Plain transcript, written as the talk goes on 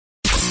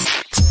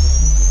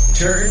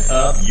Turn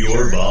up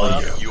your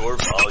volume.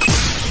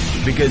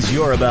 Because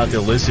you're about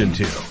to listen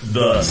to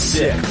The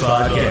Sick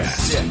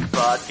Podcast.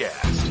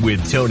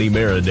 With Tony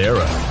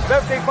Marinaro.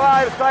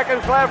 55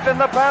 seconds left in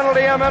the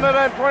penalty, a minute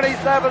and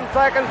 27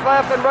 seconds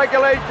left in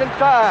regulation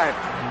time.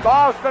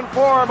 Boston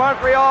 4,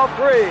 Montreal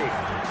 3.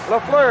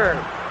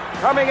 Lafleur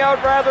coming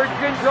out rather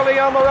gingerly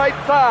on the right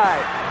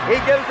side. He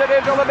gives it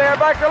into Lemaire,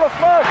 back to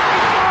Lafleur.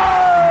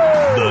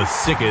 The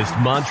sickest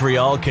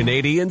Montreal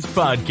Canadiens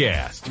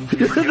podcast.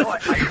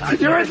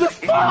 You're in the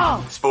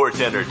ball!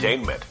 Sports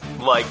entertainment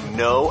like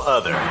no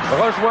other.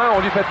 Rejoint,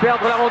 on lui fait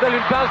perdre la rondelle,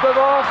 une passe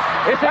devant.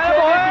 Et c'est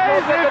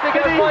le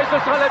dégagement et ce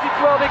sera la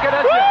victoire des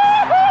Canadiens.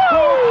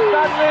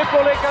 Stanley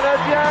pour les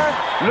Canadiens,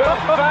 le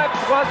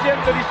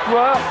 23e de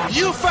l'histoire.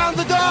 You found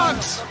the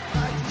dogs!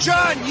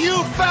 John,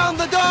 you found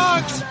the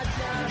dogs!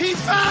 He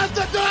found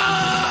the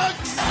dogs!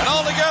 And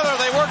all together,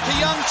 they worked a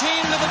young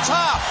team to the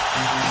top.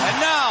 And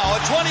now, a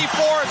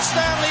 24th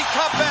Stanley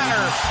Cup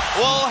banner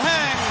will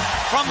hang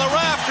from the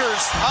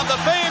rafters of the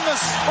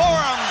famous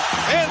Forum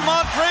in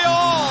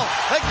Montreal.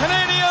 The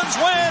Canadiens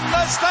win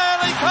the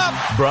Stanley Cup.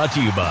 Brought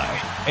to you by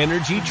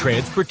Energy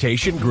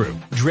Transportation Group.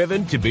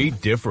 Driven to be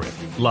different.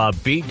 La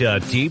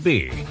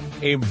Vida.tv.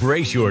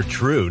 Embrace your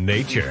true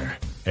nature.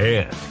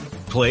 And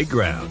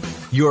Playground,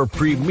 your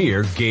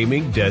premier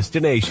gaming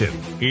destination.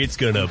 It's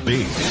gonna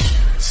be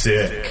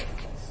sick.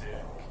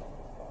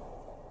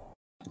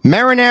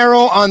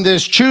 Marinaro on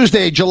this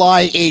Tuesday,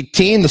 July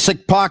 18, the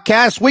Sick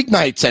Podcast,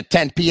 weeknights at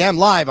 10 p.m.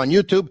 live on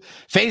YouTube,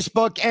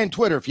 Facebook, and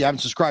Twitter. If you haven't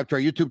subscribed to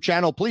our YouTube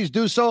channel, please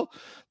do so.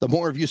 The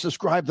more of you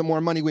subscribe, the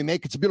more money we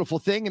make. It's a beautiful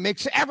thing. It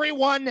makes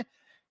everyone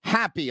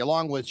happy,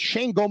 along with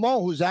Shane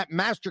Gaumont, who's at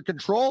Master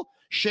Control.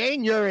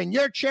 Shane, you're in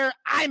your chair.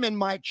 I'm in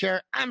my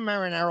chair. I'm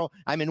Marinaro.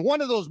 I'm in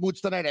one of those moods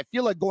tonight. I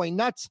feel like going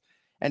nuts,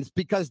 and it's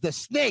because the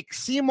snake,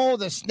 Simo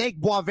the Snake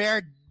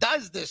Boisvert,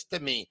 does this to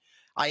me.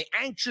 I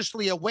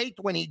anxiously await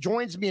when he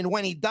joins me, and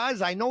when he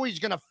does, I know he's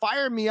going to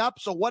fire me up.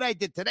 So what I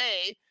did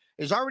today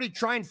is already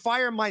try and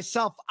fire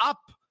myself up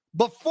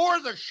before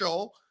the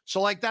show.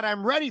 So like that,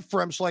 I'm ready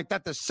for him. So like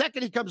that, the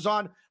second he comes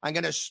on, I'm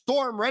going to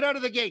storm right out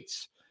of the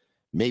gates.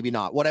 Maybe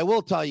not. What I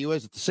will tell you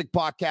is that the Sick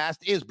Podcast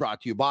is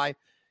brought to you by,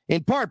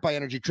 in part by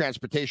Energy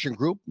Transportation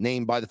Group,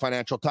 named by the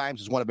Financial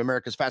Times as one of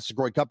America's fastest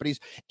growing companies.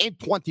 In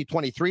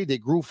 2023, they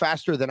grew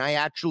faster than I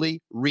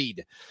actually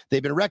read.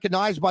 They've been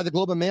recognized by the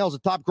Globe and Mail as a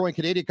top growing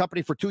Canadian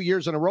company for 2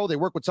 years in a row. They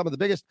work with some of the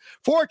biggest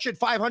Fortune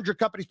 500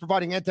 companies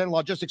providing end-to-end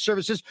logistics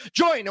services.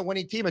 Join a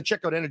winning team and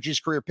check out Energy's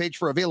career page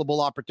for available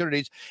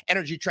opportunities.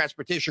 Energy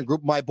Transportation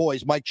Group, my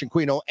boys, Mike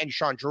Cinquino and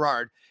Sean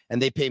Gerard,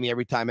 and they pay me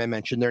every time I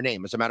mention their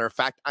name. As a matter of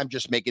fact, I'm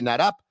just making that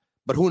up.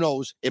 But who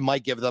knows? It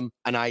might give them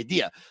an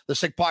idea. The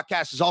Sick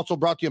Podcast is also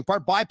brought to you in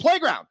part by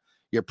Playground,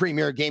 your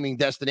premier gaming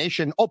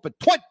destination, open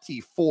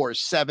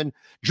 24/7.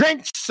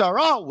 Drinks are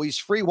always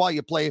free while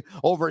you play.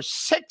 Over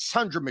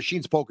 600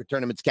 machines, poker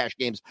tournaments, cash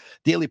games,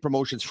 daily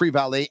promotions, free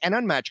valet, and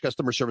unmatched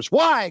customer service.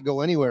 Why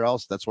go anywhere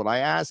else? That's what I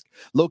ask.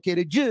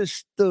 Located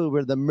just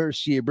over the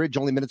Mercier Bridge,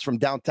 only minutes from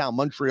downtown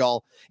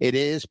Montreal. It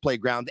is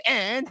Playground.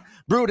 And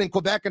brewed in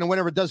Quebec and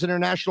whenever it does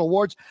international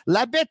awards,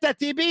 La Bête à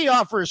TB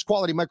offers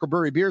quality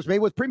microbrewery beers made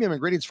with premium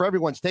ingredients for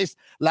everyone's taste.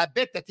 La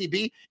Bête à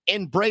TB,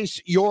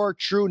 embrace your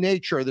true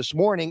nature. This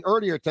morning,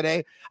 earlier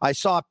today, I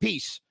saw a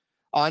piece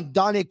on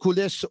Donnie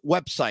Coulis'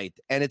 website,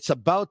 and it's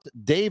about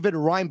David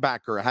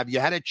Reinbacher. Have you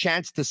had a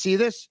chance to see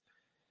this?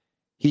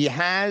 He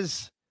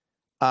has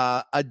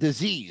a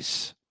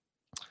disease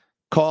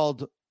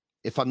called,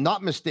 if I'm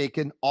not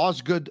mistaken,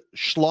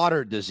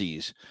 Osgood-Schlatter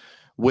disease,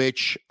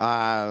 which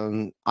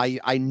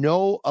I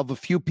know of a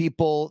few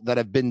people that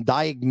have been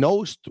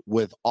diagnosed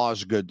with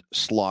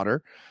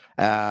Osgood-Schlatter.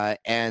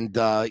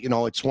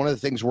 It's one of the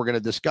things we're going to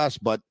discuss,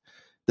 but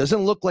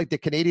doesn't look like the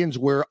Canadians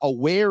were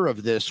aware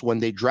of this when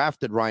they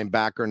drafted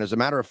Reinbacher. And as a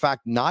matter of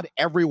fact, not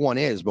everyone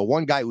is. But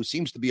one guy who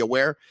seems to be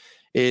aware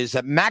is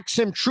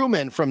Maxime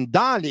Truman from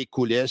Dans les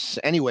Coulisses.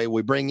 Anyway,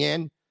 we bring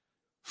in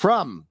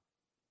from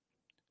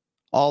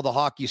all the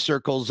hockey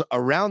circles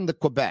around the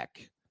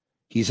Quebec.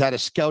 He's had a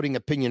scouting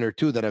opinion or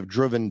two that have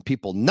driven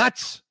people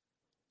nuts.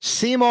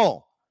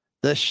 Simon,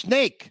 the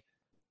Snake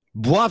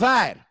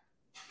Boisvert.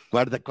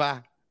 Guarda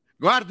qua.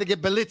 Guarda che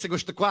bellezza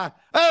questo qua.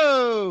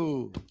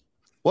 Oh!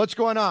 What's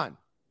going on?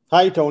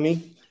 Hi,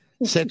 Tony.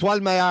 C'est toi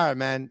le meilleur,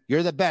 man.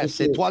 You're the best.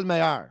 C'est toi le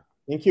meilleur.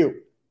 Thank you.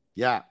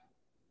 Yeah.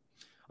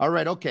 All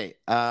right. Okay.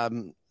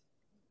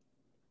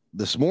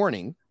 This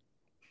morning,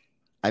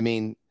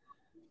 when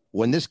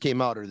this came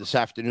out or this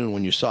afternoon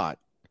when you saw it,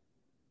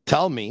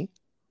 tell me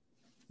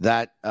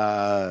that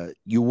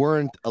you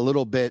weren't a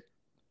little bit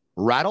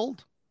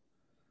rattled.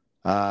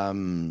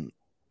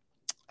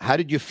 How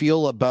did you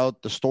feel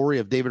about the story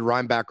of David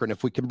Reinbacher? And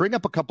if we can bring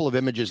up a couple of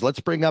images, let's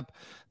bring up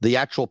the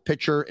actual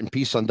picture and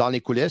piece on Dans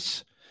les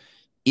Coulisses.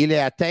 Il est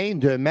atteint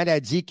d'une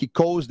maladie qui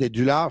cause des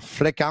douleurs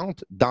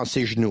fréquentes dans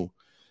ses genoux,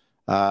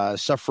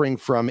 suffering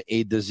from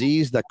a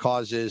disease that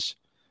causes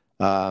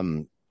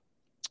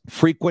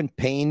frequent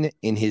pain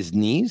in his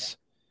knees.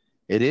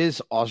 It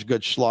is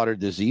Osgood-Schlatter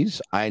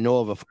disease. I know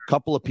of a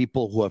couple of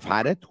people who have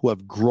had it, who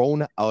have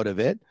grown out of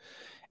it.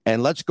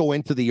 And let's go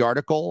into the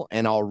article,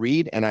 and I'll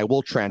read, and I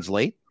will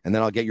translate, and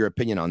then I'll get your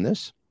opinion on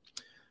this.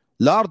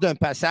 Lors d'un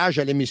passage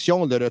à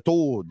l'émission Le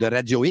Retour de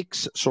Radio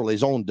X sur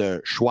les ondes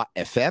de Choix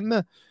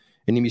FM,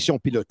 une émission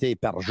pilotée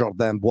par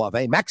Jordan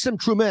Boivin, Maxime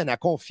Truman a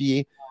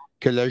confié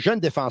que le jeune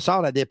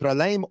défenseur a des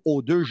problèmes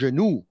aux deux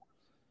genoux.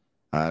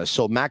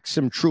 So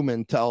Maxime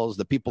Truman tells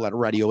the people at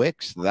Radio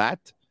X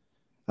that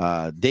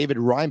David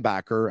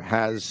Reinbacher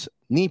has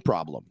knee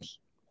problems.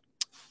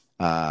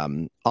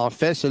 En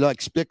fait, cela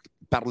explique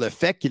par le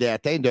fait qu'il est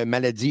atteint d'une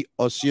maladie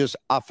osseuse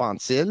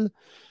infantile,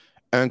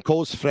 une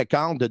cause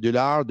fréquente de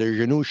douleurs de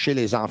genoux chez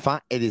les enfants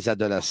et les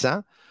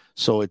adolescents.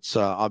 So it's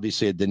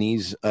obviously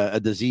a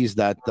disease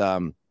that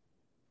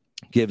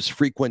gives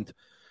frequent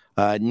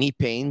knee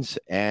pains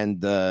and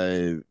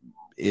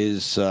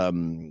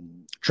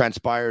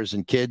transpires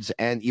in kids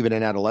and even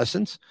in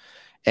adolescents.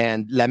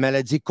 And la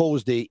maladie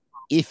cause des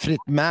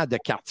effritements de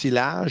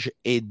cartilage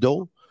et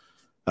d'os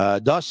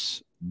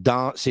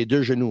dans ses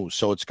deux genoux.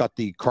 So it's got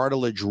the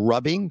cartilage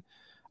rubbing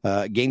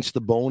against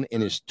the bone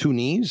in his two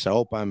knees. I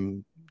hope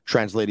I'm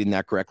translating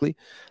that correctly.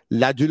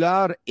 La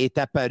douleur est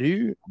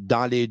apparue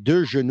dans les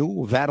deux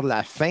genoux vers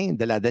la fin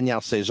de la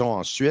dernière saison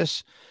en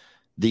Suisse.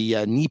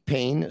 The knee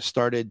pain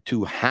started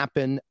to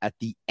happen at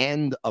the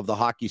end of the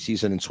hockey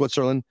season in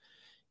Switzerland.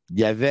 Il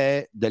y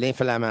avait de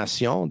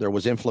l'inflammation. There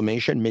was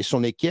inflammation, mais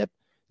son équipe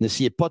ne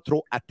s'y est pas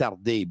trop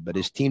attardée, but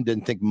his team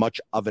didn't think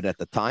much of it at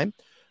the time.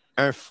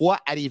 Une fois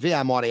arrivé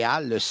à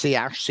Montréal, le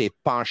CH s'est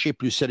penché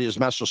plus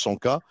sérieusement sur son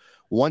cas.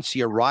 Once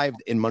he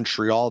arrived in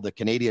Montreal, the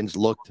Canadians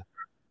looked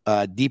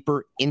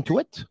deeper into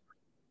it.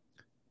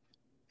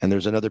 And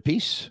there's another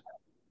piece.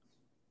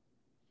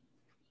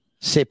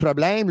 Ces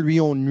problèmes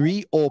lui ont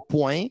nui au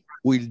point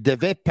où il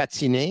devait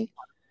patiner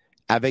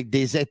avec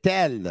des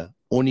ételles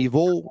au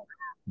niveau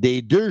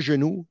des deux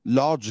genoux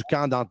lors du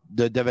camp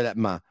de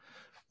développement.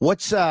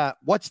 What's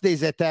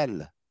des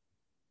ételles?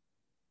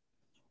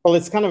 Well,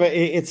 it's kind of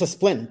it's a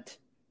splint.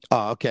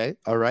 Oh, okay.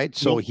 All right.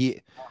 So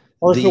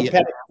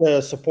orthopedic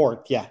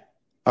support. Yeah.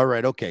 All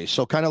right. Okay.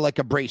 So kind of like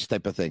a brace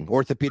type of thing.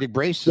 Orthopedic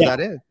brace. Is that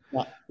it?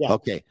 Yeah.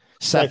 Okay.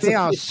 Ça fait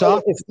en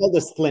sorte. It's called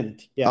a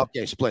splint. Yeah.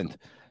 Okay. Splint.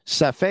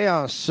 Ça fait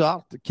en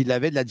sorte qu'il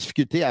avait de la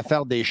difficulté à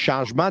faire des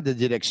changements de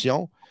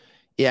direction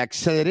et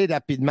accélérer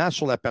rapidement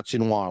sur la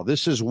patinoire.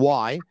 This is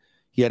why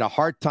he had a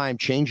hard time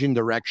changing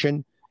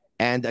direction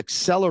and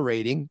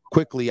accelerating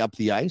quickly up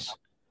the ice.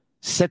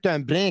 C'est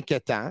un brin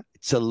inquiétant.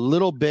 It's a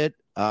little bit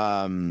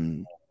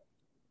inquiétant.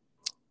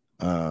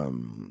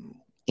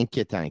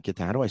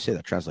 How do I say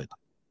that? Translate.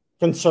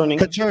 Concerning.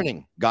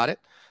 Got it.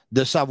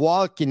 De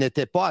savoir qu'il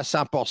n'était pas à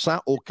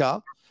 100% au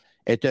cas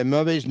est une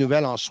mauvaise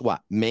nouvelle en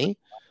soi. Mais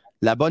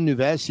la bonne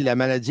nouvelle, si la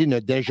maladie ne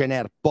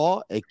dégénère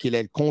pas et qu'il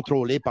est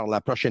contrôlé par la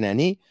prochaine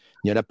année,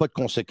 il n'y aura pas de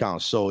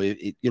conséquences. So,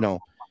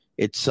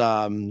 it's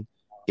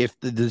if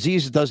the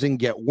disease doesn't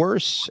get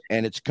worse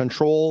and it's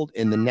controlled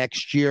in the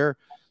next year,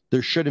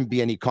 there shouldn't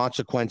be any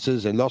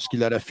consequences. And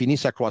lorsqu'il aura fini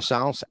sa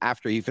croissance,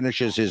 after he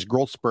finishes his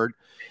growth spurt,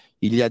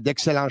 il y a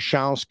d'excellentes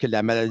chances que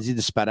la maladie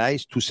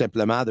disparaisse. Tout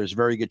simplement, there's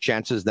very good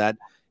chances that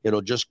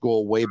it'll just go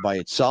away by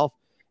itself.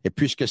 Et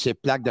puisque ces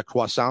plaques de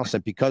croissance,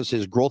 and because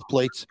his growth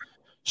plates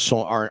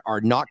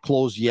are not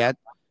closed yet,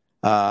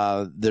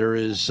 there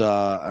is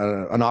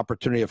an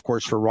opportunity, of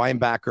course, for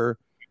Reinbacher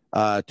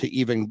to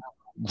even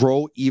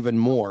grow even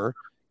more,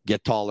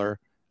 get taller,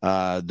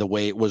 the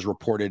way it was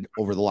reported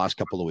over the last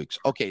couple of weeks.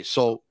 Okay,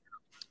 so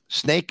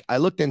Snake, I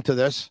looked into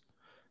this.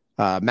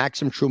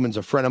 Maxim Truman's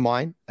a friend of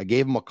mine. I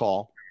gave him a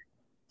call.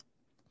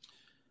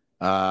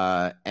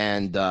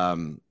 And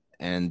I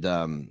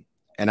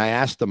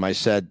asked him, I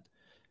said,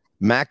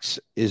 Max,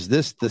 is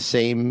this the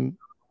same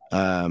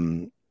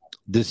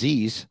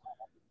disease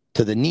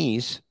to the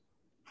knees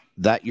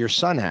that your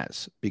son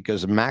has?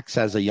 Because Max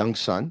has a young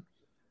son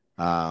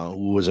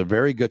who was a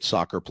very good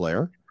soccer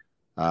player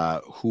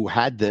who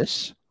had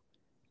this.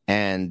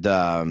 And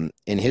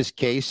in his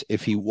case,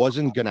 if he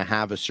wasn't going to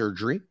have a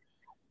surgery,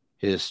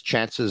 his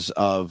chances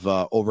of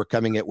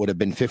overcoming it would have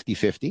been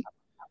 50-50.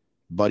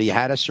 But he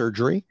had a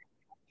surgery.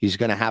 He's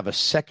going to have a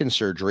second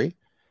surgery.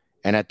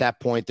 And at that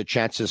point, the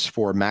chances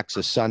for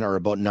Max's son are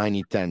about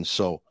 90-10.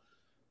 So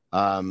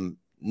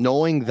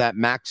knowing that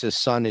Max's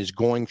son is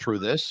going through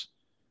this,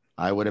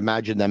 I would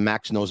imagine that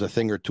Max knows a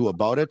thing or two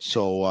about it.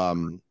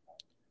 So,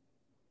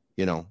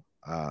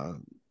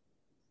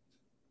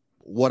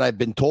 what I've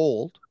been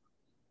told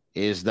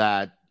is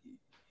that,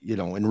 in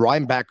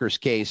Reinbacher's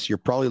case, you're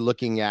probably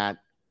looking at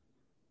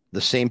the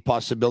same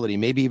possibility,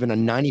 maybe even a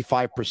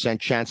 95%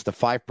 chance to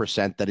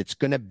 5% that it's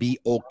going to be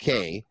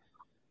okay.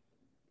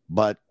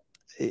 But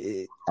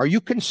are you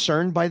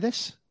concerned by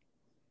this?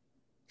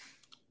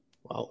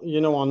 Well,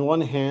 on one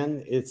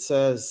hand, it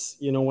says,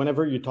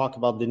 whenever you talk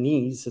about the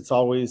knees, it's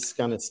always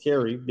kind of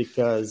scary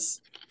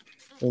because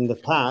in the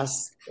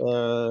past,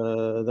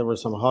 there were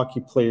some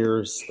hockey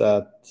players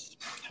that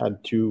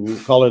had to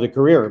call it a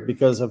career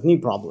because of knee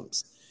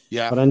problems.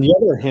 Yeah. But on the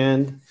other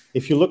hand,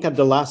 if you look at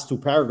the last two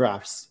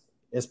paragraphs,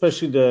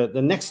 especially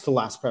the next to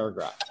last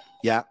paragraph,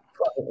 yeah,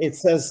 it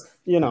says,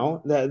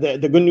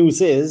 the good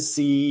news is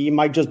he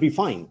might just be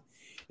fine.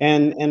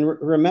 And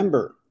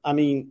remember, I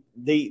mean,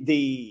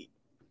 the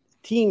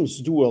teams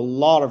do a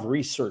lot of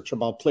research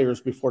about players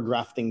before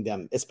drafting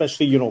them,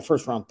 especially,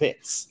 first round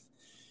picks.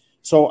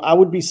 So I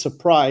would be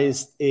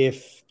surprised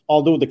if,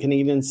 although the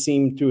Canadians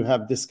seem to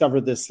have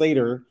discovered this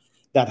later,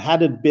 that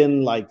had it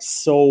been like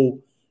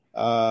so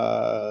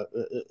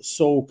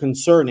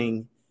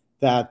concerning,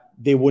 that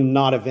they would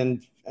not have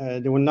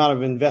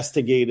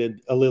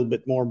investigated a little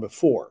bit more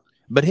before.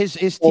 But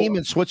his team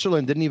in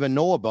Switzerland didn't even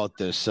know about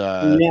this,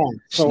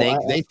 Snake.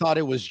 They thought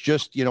it was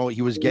just,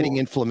 he was getting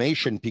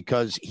inflammation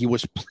because he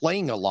was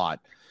playing a lot.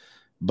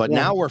 But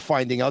now we're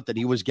finding out that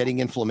he was getting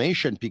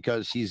inflammation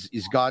because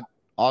he's got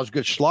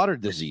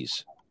Osgood-Schlatter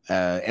disease.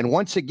 And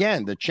once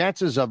again, the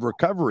chances of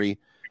recovery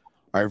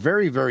are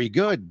very, very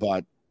good.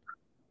 But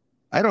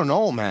I don't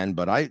know, man.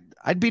 But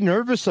I'd be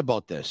nervous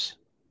about this.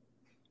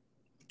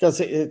 Because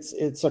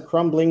it's a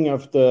crumbling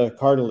of the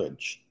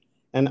cartilage.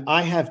 And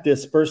I have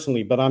this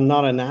personally, but I'm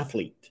not an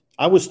athlete.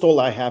 I was told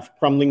I have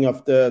crumbling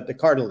of the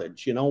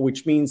cartilage,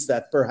 which means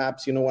that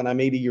perhaps, when I'm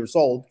 80 years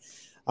old,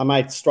 I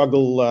might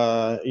struggle,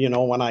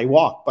 when I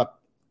walk. But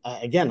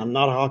again, I'm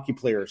not a hockey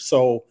player.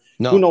 So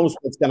who knows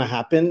what's going to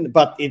happen?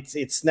 But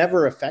it's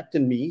never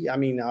affected me. I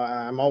mean,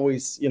 I'm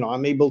always,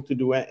 I'm able to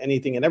do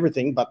anything and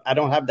everything, but I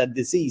don't have that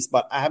disease.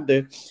 But I have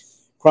the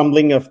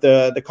crumbling of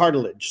the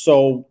cartilage.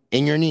 So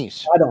in your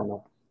knees? I don't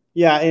know.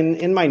 Yeah,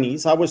 in my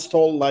knees. I was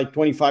told like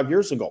 25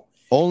 years ago.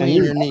 Only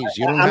in your knees.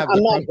 You don't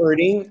I'm not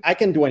hurting. I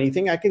can do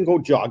anything. I can go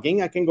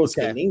jogging. I can go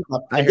skating.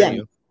 But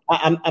again,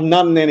 I'm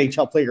not an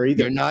NHL player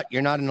either.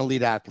 You're not an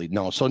elite athlete.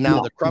 No. So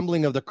now the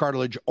crumbling of the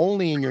cartilage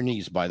only in your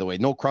knees, by the way.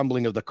 No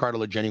crumbling of the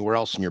cartilage anywhere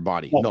else in your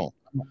body. No.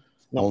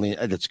 Only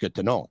that's good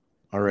to know.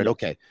 All right.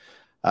 Okay.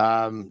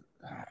 I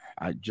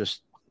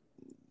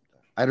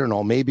don't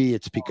know. Maybe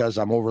it's because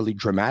I'm overly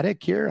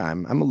dramatic here.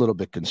 I'm a little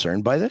bit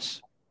concerned by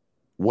this.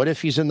 What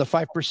if he's in the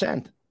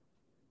 5%?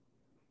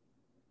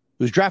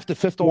 Who's drafted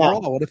 5th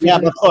overall? What if he's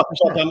in the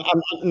 5%?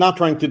 I'm not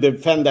trying to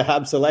defend the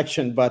Habs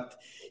selection, but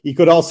he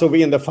could also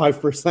be in the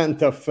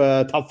 5% of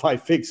top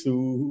 5 picks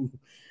who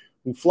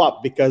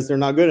flop because they're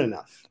not good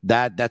enough.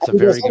 That's a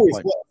very good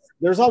point.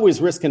 There's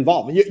always risk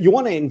involved. You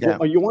want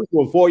to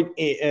avoid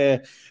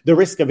the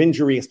risk of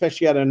injury,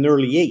 especially at an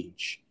early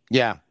age.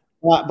 Yeah.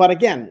 But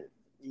again,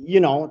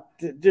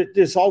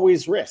 there's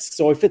always risk.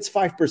 So if it's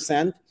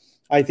 5%,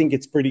 I think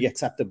it's pretty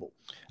acceptable.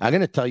 I'm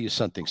going to tell you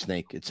something,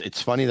 Snake.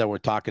 It's funny that we're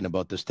talking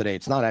about this today.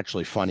 It's not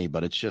actually funny,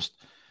 but it's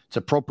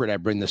appropriate I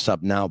bring this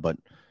up now. But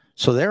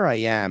so there I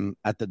am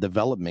at the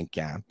development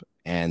camp,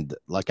 and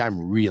like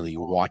I'm really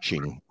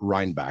watching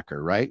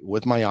Reinbacher, right,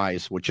 with my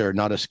eyes, which are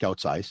not a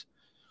scout's eyes.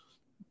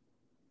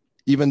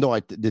 Even though I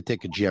did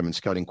take a GM and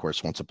scouting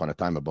course once upon a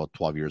time, about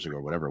 12 years ago,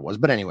 or whatever it was.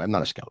 But anyway, I'm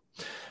not a scout.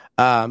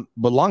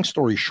 But long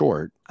story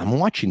short, I'm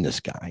watching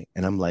this guy,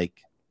 and I'm like,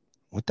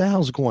 what the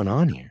hell's going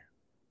on here?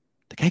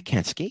 The guy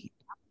can't skate.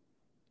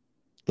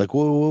 Like,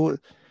 whoa.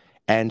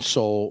 And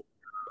so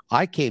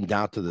I came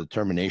down to the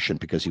determination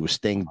because he was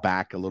staying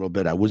back a little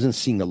bit. I wasn't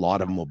seeing a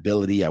lot of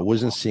mobility. I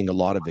wasn't seeing a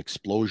lot of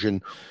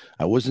explosion.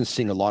 I wasn't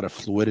seeing a lot of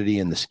fluidity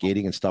in the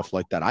skating and stuff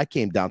like that. I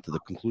came down to the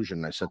conclusion,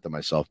 and I said to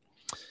myself,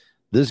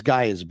 this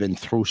guy has been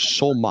through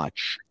so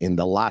much in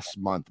the last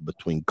month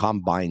between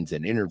combines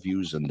and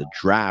interviews and the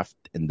draft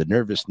and the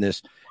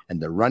nervousness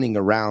and the running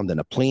around and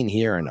a plane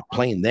here and a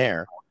plane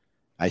there.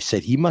 I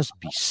said, he must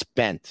be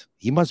spent.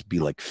 He must be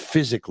like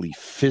physically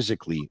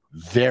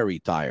very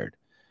tired.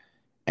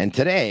 And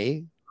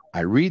today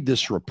I read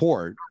this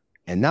report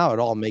and now it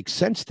all makes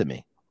sense to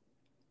me.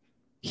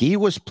 He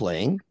was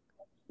playing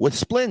with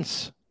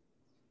splints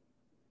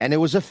and it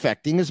was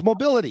affecting his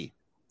mobility.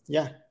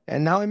 Yeah.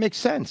 And now it makes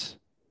sense.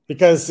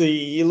 Because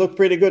he looked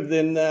pretty good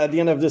in the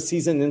end of the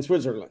season in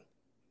Switzerland.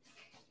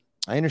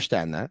 I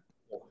understand that.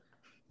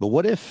 But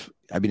what if,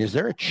 is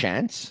there a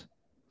chance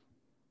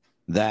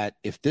that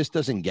if this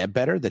doesn't get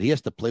better, that he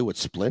has to play with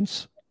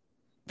splints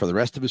for the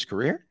rest of his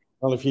career?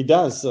 Well, if he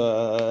does,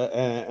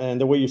 and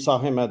the way you saw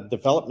him at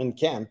development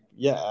camp,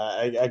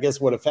 I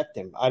guess would affect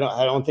him. I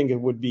don't think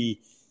it would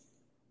be.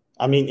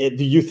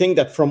 Do you think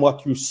that from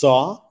what you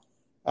saw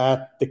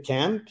at the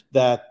camp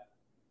that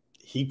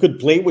he could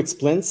play with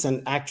splints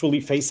and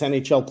actually face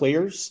NHL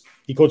players?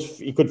 He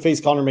could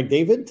face Connor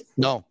McDavid?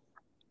 No.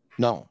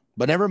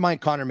 But never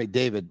mind Connor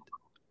McDavid.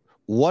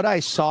 What I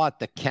saw at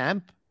the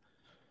camp,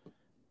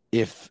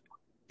 if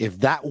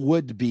that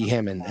would be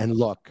him, and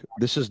look,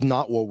 this is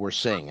not what we're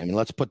saying.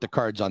 Let's put the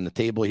cards on the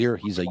table here.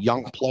 He's a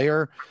young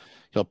player.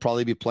 He'll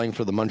probably be playing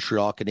for the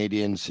Montreal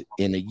Canadiens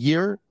in a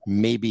year,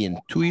 maybe in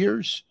 2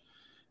 years.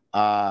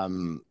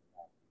 He's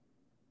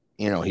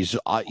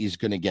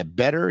going to get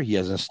better. He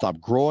hasn't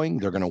stopped growing.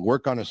 They're going to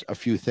work on a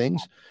few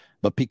things.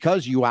 But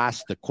because you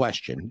asked the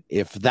question,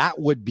 if that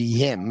would be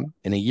him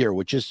in a year,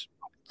 which is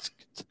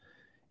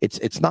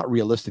it's not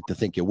realistic to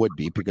think it would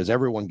be because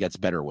everyone gets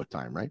better with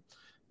time, right?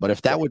 But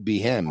if that would be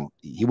him,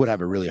 he would have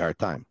a really hard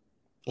time.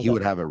 He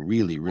would have a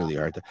really, really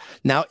hard time.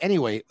 Now,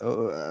 anyway,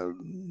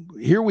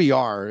 here we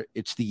are.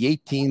 It's the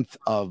 18th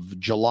of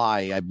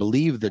July. I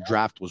believe the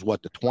draft was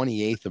the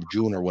 28th of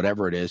June or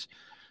whatever it is.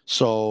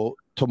 So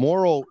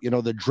tomorrow,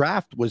 the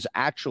draft was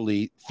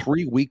actually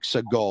 3 weeks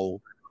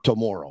ago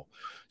tomorrow.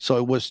 So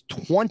it was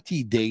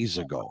 20 days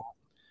ago.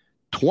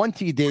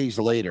 20 days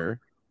later,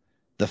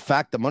 the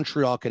fact that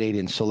Montreal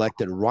Canadiens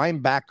selected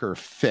Reinbacher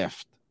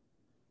 5th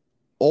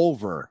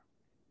over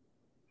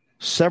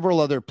several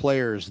other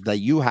players that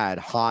you had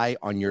high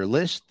on your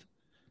list,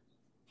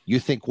 you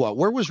think what?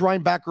 Where was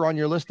Reinbacher on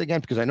your list again?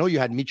 Because I know you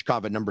had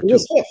Michkov at number 2.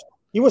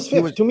 He was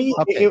fifth. To me,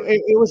 okay.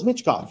 it was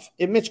Michkov.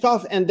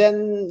 Michkov, and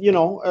then,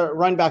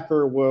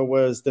 Reinbacher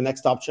was the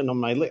next option on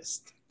my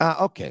list.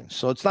 Okay.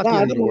 So it's not the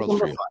end of the world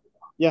for you. 5.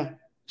 Yeah.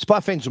 C'est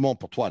pas fin du monde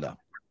pour toi, là.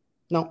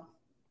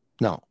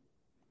 No.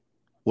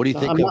 What do you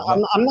think?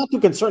 I'm not too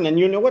concerned. And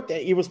you know what?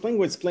 He was playing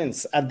with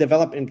splints at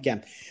development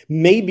camp.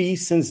 Maybe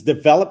since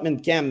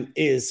development camp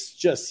is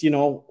just,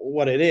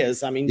 what it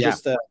is. I mean,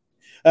 just a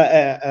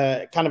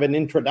kind of an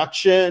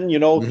introduction,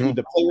 to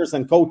the players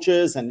and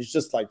coaches, and it's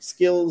just like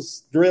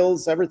skills,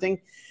 drills,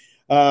 everything.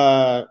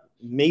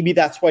 Maybe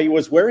that's why he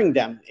was wearing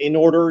them, in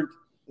order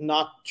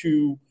not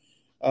to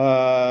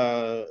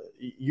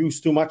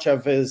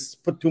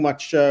put too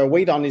much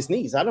weight on his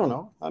knees. I don't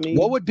know. I mean,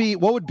 what would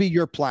be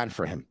your plan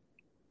for him?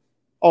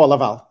 Oh,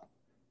 Laval.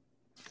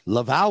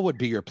 Laval would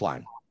be your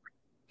plan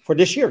for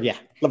this year. Yeah,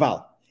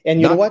 Laval. And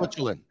you know what?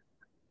 Switzerland.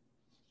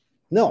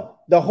 No,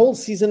 the whole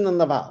season in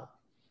Laval.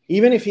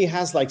 Even if he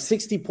has like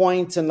 60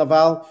 points in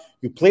Laval,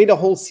 you play the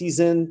whole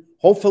season.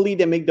 Hopefully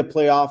they make the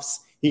playoffs.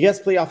 He gets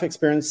playoff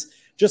experience,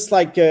 just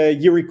like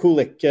Yuri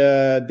Kulik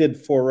did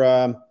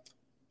for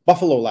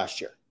Buffalo last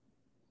year.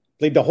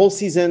 Played the whole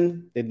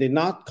season. They did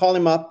not call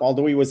him up,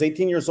 although he was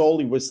 18 years old.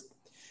 He was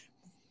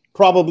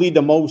probably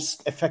the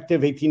most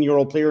effective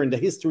 18-year-old player in the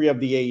history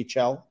of the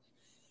AHL.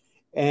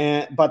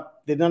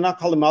 But they did not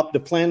call him up. The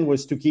plan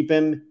was to keep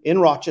him in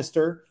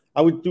Rochester.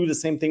 I would do the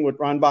same thing with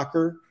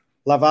Reinbacher.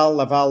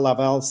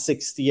 Laval,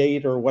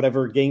 68 or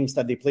whatever games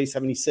that they play,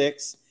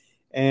 76.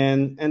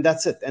 And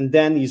that's it. And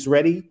then he's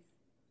ready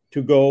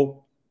to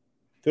go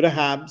to the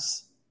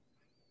Habs,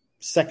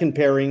 second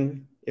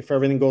pairing, if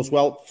everything goes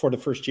well, for the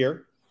first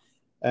year.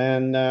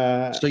 And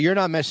so you're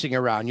not messing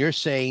around. You're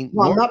saying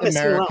North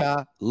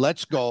America,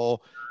 let's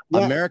go.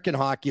 Yeah. American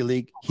Hockey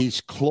League.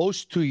 He's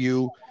close to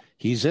you.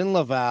 He's in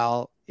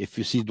Laval. If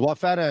you see doit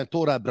faire un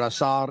tour à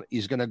Brassard,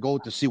 he's going to go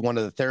to see one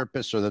of the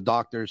therapists or the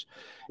doctors.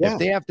 Yeah. If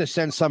they have to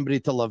send somebody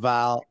to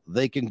Laval,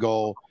 they can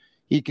go.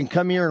 He can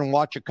come here and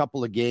watch a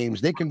couple of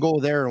games. They can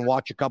go there and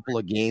watch a couple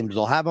of games.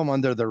 They'll have him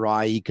under their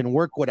eye. He can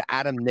work with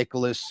Adam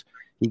Nicholas.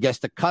 He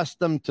gets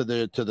accustomed to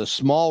the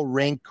small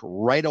rink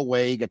right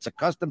away. He gets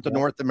accustomed to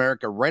North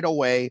America right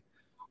away.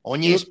 On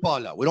y est pas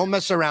là. We don't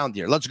mess around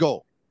here. Let's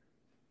go.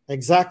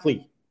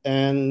 Exactly.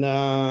 And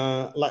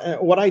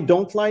what I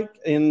don't like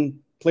in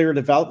player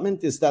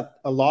development is that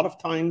a lot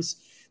of times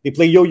they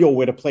play yo-yo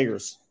with the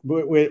players.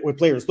 With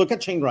players. Look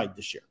at Shane Wright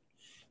this year.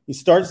 He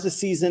starts the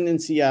season in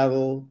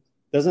Seattle,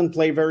 doesn't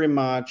play very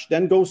much,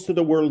 then goes to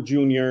the World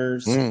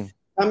Juniors.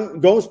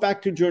 Goes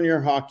back to junior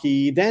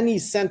hockey. Then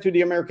he's sent to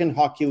the American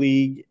Hockey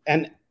League.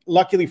 And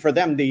luckily for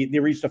them, they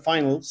reached the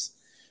finals.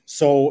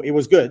 So it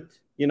was good,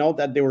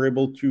 that they were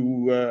able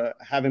to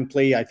have him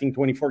play, I think,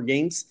 24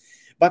 games.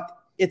 But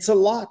it's a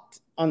lot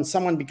on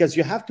someone because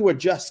you have to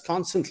adjust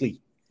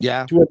constantly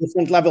to a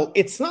different level.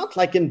 It's not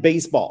like in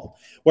baseball,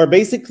 where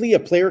basically a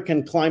player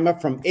can climb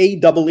up from A,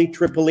 AA,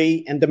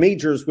 AAA, and the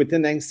majors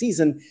within the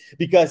season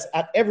because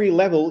at every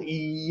level,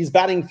 he's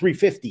batting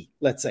 .350,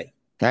 let's say.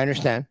 I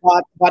understand.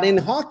 But in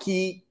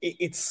hockey,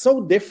 it's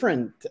so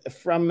different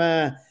from,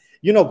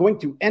 going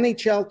to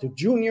NHL, to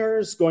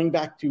juniors, going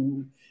back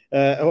to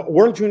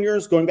World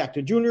Juniors, going back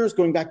to juniors,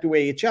 going back to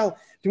AHL.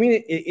 To me,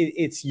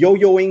 it's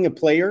yo-yoing a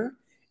player.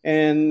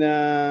 And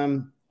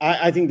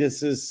I think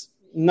this is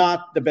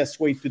not the best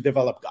way to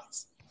develop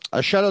guys.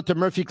 A shout out to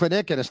Murphy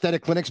Clinic, an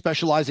aesthetic clinic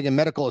specializing in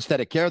medical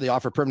aesthetic care. They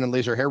offer permanent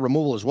laser hair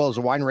removal as well as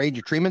a wide range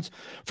of treatments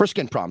for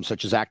skin problems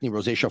such as acne,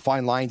 rosacea,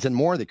 fine lines, and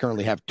more. They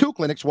currently have 2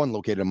 clinics, one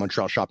located in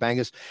Montreal, Shop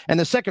Angus, and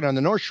the second on the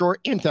North Shore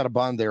in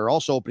Terrebonne. They are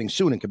also opening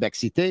soon in Quebec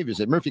Cité.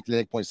 Visit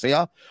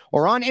murphyclinic.ca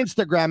or on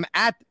Instagram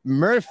at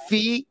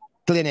Murphy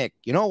Clinic.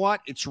 You know what?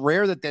 It's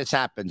rare that this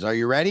happens. Are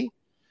you ready?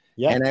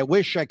 Yeah. And I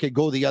wish I could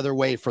go the other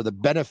way for the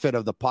benefit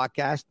of the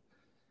podcast,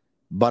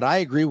 but I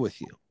agree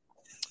with you.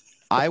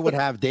 I would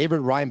have David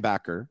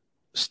Reinbacher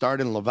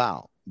start in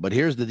Laval, but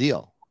here's the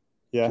deal.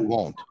 Yeah. He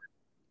won't.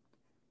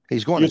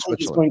 He's going to Switzerland.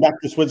 He's going back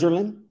to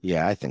Switzerland?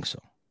 Yeah, I think so.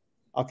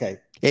 Okay.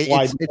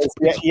 Why?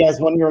 He has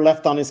 1 year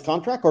left on his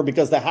contract, or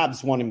because the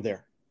Habs want him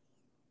there?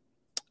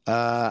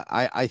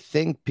 I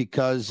think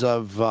because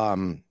of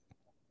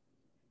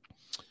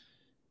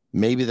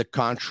maybe the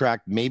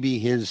contract, maybe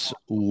his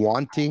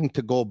wanting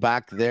to go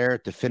back there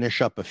to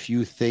finish up a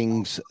few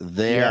things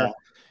there. Yeah.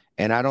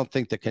 And I don't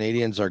think the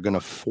Canadians are going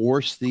to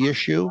force the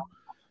issue.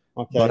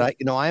 Okay. But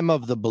I'm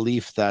of the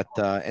belief that,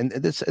 and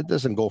it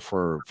doesn't go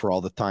for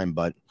all the time,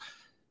 but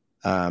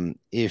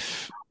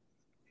if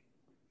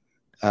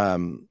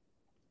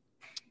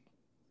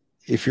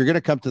you're going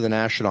to come to the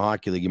National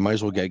Hockey League, you might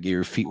as well get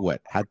your feet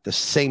wet. At the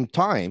same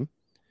time,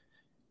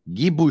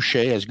 Guy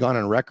Boucher has gone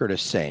on record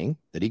as saying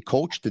that he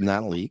coached in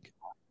that league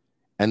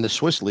And the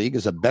Swiss League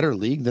is a better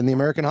league than the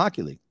American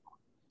Hockey League.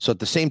 So at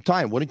the same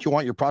time, wouldn't you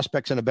want your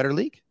prospects in a better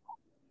league?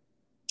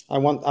 I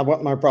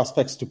want my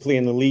prospects to play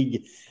in the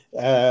league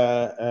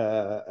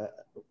that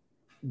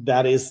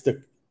is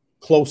the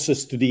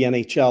closest to the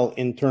NHL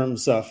in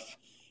terms of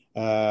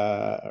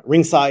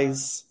ring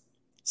size,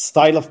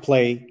 style of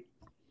play.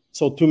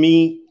 So to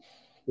me,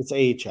 it's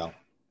AHL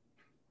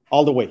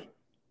all the way.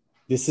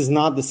 This is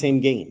not the same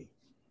game.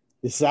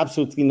 This is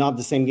absolutely not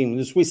the same game. In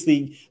the Swiss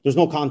League, there's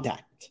no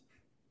contact,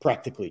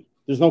 practically.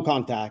 There's no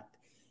contact.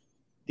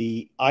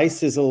 The ice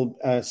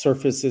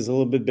surface is a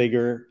little bit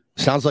bigger.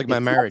 Sounds like my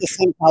marriage. The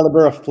same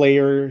caliber of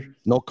player.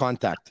 No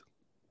contact.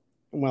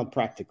 Well,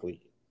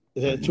 practically.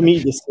 To me,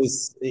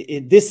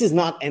 this is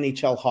not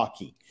NHL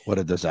hockey. What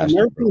a disaster.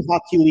 American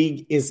Hockey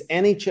League is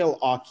NHL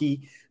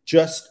hockey,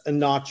 just a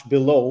notch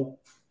below,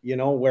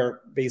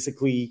 where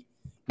basically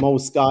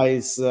most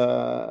guys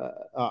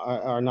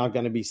are not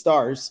going to be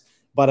stars.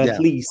 But at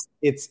least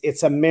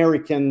it's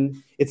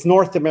American, it's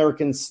North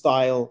American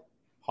style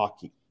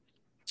hockey.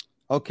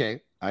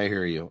 Okay, I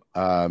hear you.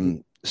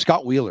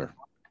 Scott Wheeler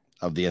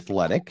of The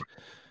Athletic,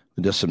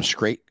 who does some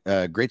great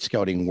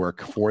scouting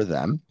work for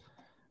them,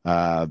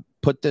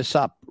 put this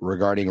up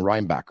regarding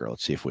Reinbacher.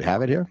 Let's see if we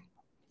have it here.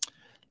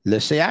 Le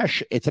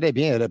CH est très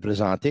bien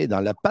représenté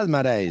dans le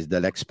palmarès de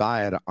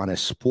l'expert en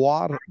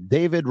espoir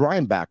David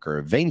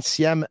Reinbacher,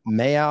 20e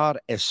meilleur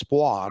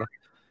espoir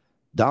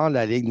dans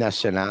la Ligue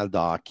nationale de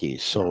hockey.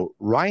 So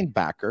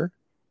Reinbacher,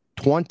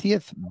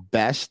 20th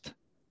best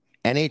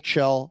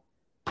NHL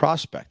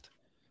prospect.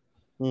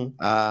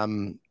 How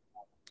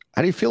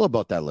do you feel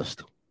about that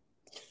list?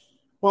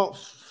 Well,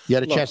 you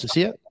had a chance to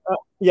see it?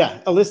 Yeah,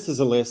 a list is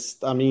a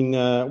list. I mean,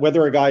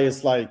 whether a guy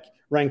is like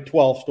ranked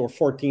 12th or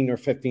 14th or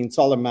 15th, it's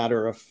all a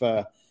matter of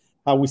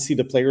how we see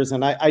the players.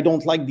 And I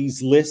don't like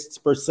these lists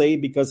per se,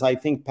 because I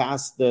think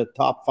past the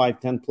top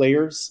 5-10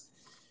 players,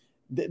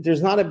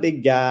 there's not a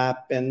big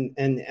gap.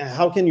 And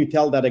how can you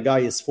tell that a guy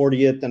is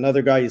 40th,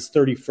 another guy is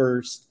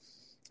 31st?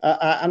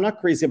 I'm not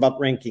crazy about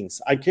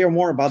rankings. I care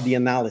more about the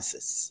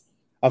analysis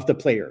of the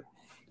player.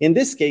 In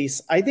this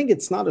case, I think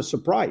it's not a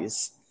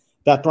surprise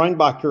that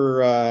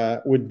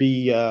Reinbacher would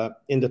be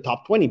in the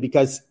top 20,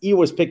 because he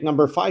was picked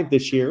number 5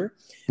 this year.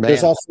 Man.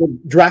 There's also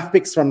draft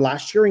picks from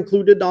last year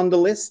included on the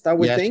list, I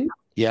would think.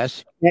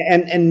 Yes.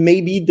 And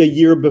maybe the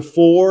year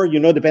before,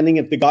 depending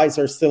if the guys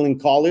are still in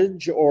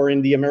college or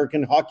in the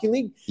American Hockey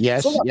League.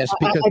 Yes, so,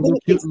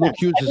 because Luke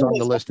Hughes is on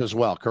the list as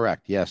well.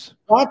 Correct, yes.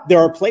 But there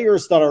are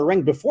players that are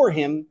ranked before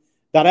him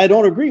that I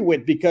don't agree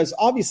with, because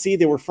obviously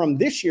they were from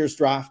this year's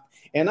draft,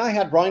 and I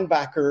had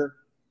Reinbacher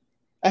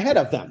ahead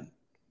of them.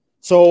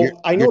 So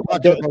I know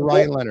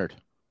Ryan Leonard.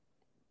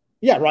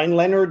 Yeah, Ryan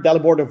Leonard,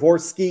 Dalibor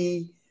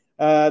Dvorsky.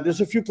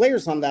 There's a few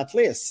players on that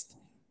list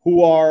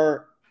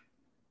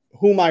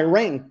whom I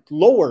ranked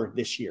lower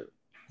this year.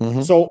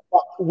 Mm-hmm. So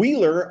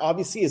Wheeler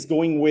obviously is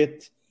going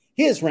with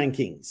his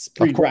rankings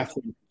pre-draft.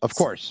 Of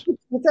course.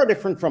 Which are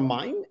different from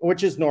mine,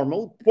 which is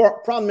normal.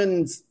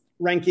 Pronman's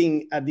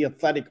ranking at The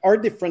Athletic are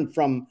different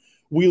from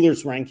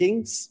Wheeler's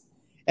rankings.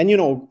 And,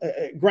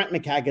 Grant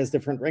McCagg has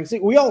different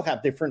rankings. We all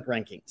have different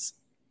rankings.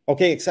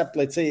 Okay, except,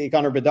 let's say,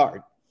 Connor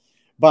Bedard.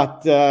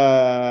 But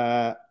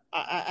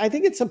I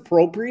think it's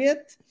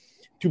appropriate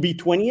to be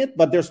 20th,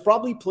 but there's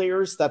probably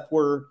players that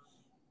were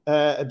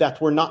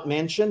not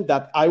mentioned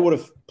that I would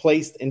have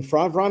placed in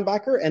front of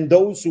Reinbacher, and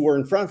those who were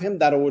in front of him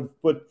that I would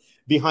put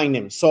behind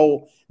him.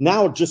 So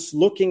now just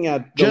looking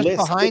at the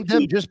list.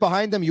 Just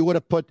behind them, you would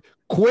have put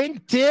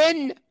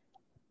Quentin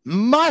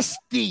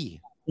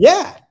Musty.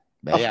 Yeah,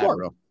 of course.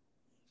 Bro.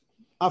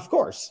 Of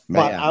course,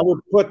 but I would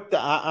put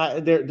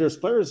there's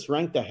players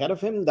ranked ahead of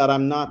him that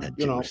I'm not,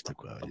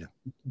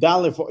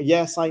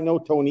 yes, I know,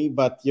 Tony,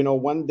 but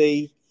one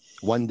day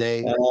we're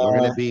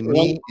going to be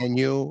me and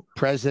you,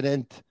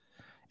 president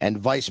and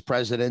vice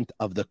president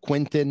of the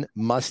Quentin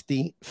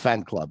Musty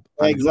fan club.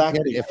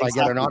 Exactly. If I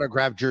get an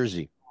autographed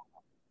jersey.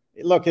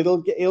 Look,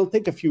 it'll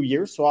take a few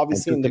years. So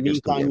obviously, in the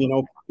meantime,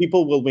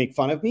 people will make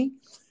fun of me.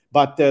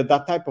 But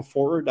that type of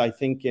forward, I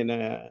think, in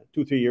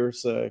 2-3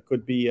 years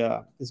could be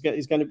he's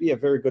going to be a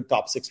very good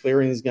top 6 player,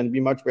 and he's going to be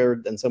much better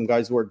than some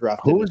guys who are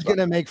drafted. Who's going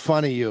to make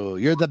fun of you?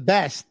 You're the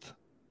best.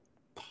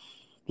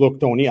 Look,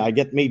 Tony, I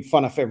get made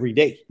fun of every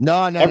day.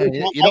 No. Every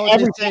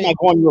time I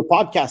go on your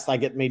podcast, I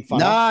get made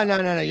fun of.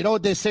 No. You know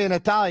what they say in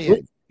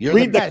Italian?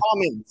 Read the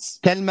comments.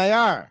 Quel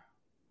meilleur.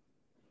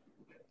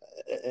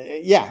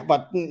 Yeah,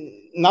 but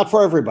not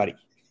for everybody.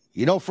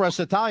 For us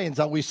Italians,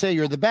 we say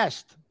you're the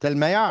best. Quel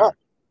meilleur. Oh.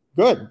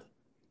 Good.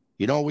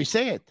 We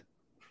say it.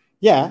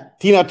 Yeah.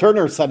 Tina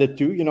Turner said it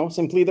too,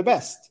 simply the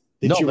best.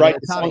 Did she write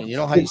the song?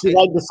 Did she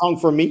write the song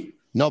for me?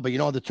 No, but you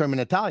know the term in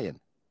Italian.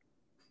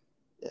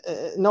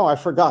 No, I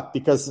forgot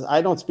because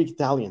I don't speak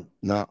Italian.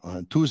 No,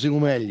 tu sei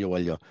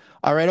meglio.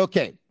 All right,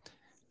 okay.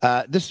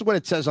 This is what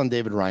it says on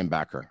David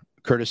Reinbacher,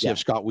 courtesy of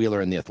Scott Wheeler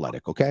and The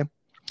Athletic, okay?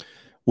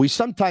 We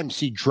sometimes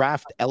see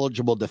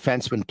draft-eligible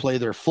defensemen play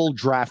their full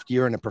draft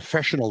year in a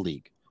professional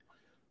league.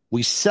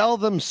 We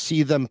seldom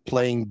see them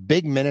playing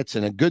big minutes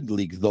in a good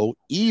league, though,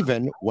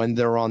 even when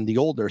they're on the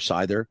older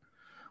side.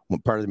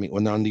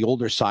 when they're on the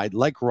older side,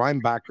 like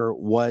Reinbacher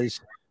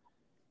was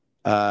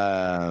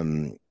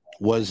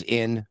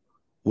in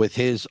with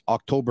his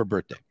October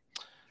birthday.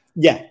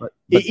 Yeah, but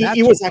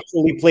he was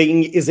actually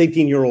playing his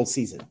 18-year-old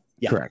season.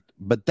 Yeah. Correct.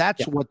 But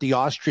that's what the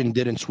Austrian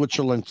did in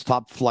Switzerland's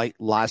top flight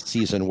last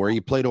season, where he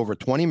played over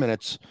 20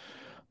 minutes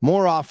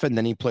more often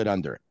than he played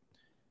under it.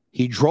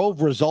 He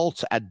drove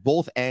results at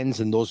both ends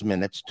in those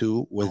minutes,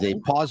 too, with a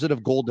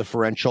positive goal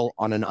differential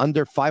on an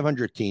under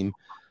 500 team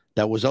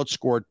that was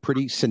outscored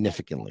pretty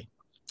significantly.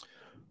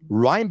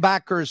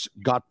 Reinbacher's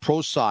got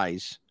pro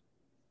size,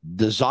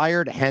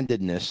 desired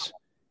handedness,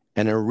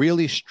 and a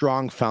really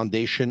strong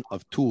foundation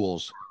of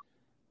tools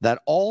that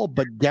all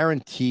but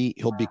guarantee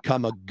he'll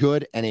become a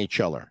good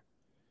NHLer.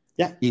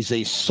 Yeah. He's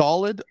a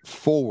solid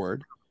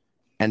forward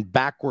and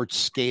backward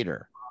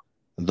skater,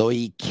 though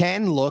he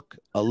can look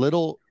a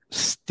little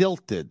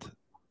stilted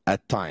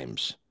at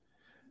times,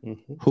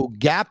 who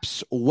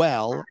gaps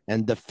well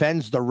and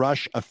defends the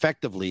rush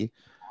effectively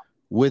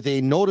with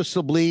a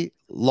noticeably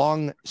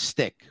long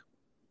stick.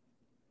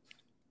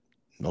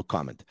 No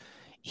comment.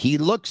 He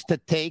looks to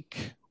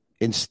take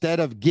instead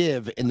of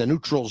give in the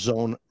neutral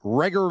zone,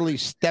 regularly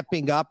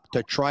stepping up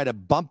to try to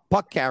bump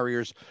puck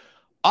carriers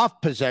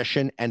off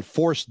possession and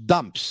force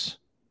dumps.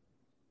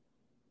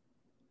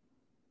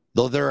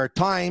 Though there are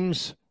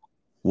times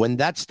when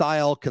that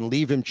style can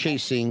leave him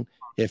chasing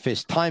if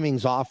his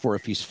timing's off or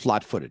if he's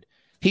flat-footed.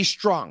 He's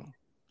strong.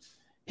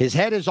 His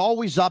head is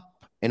always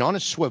up and on a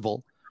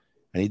swivel,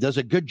 and he does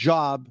a good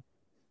job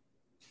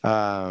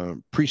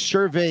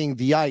preserving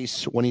the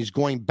ice when he's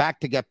going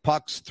back to get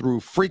pucks through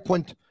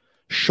frequent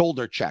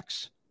shoulder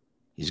checks.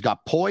 He's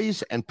got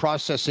poise and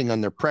processing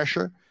under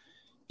pressure.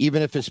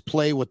 Even if his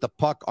play with the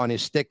puck on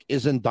his stick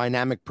isn't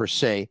dynamic per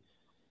se,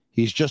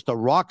 he's just a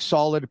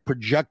rock-solid,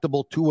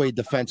 projectable two-way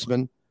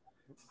defenseman.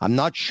 I'm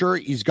not sure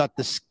he's got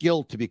the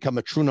skill to become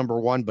a true number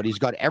one, but he's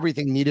got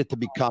everything needed to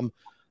become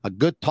a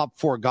good top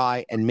four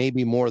guy and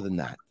maybe more than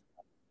that.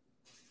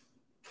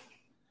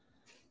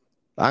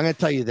 I'm going to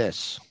tell you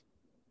this.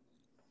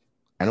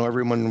 I know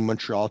everyone in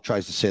Montreal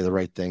tries to say the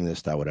right thing,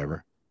 this, that,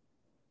 whatever.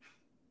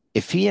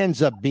 If he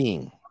ends up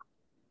being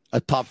a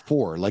top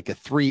four, like a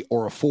 3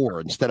 or a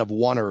 4 instead of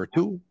 1 or a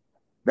 2,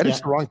 that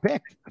is the wrong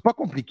pick. It's pas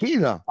compliqué,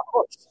 là.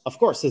 Of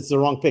course, it's the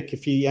wrong pick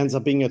if he ends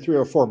up being a 3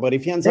 or 4. But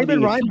if he ends up being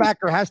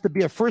Reinbacher has to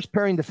be a first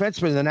pairing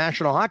defenseman in the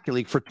National Hockey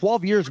League for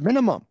 12 years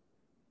minimum.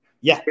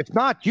 Yeah. If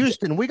not,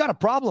 Houston, we got a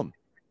problem.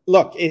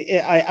 Look,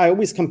 I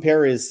always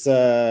compare his,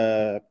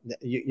 because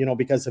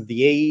of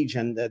the age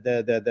and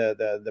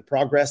the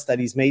progress that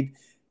he's made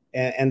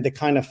and the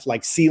kind of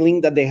like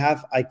ceiling that they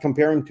have. I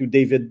compare him to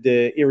David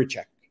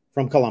Irichek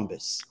from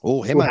Columbus.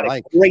 Oh, him I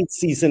like. A great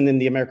season in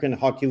the American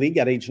Hockey League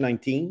at age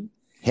 19.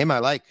 Him I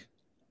like.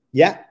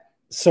 Yeah.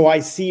 So I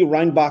see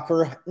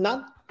Reinbacher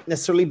not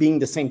necessarily being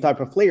the same type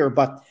of player,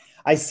 but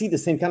I see the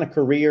same kind of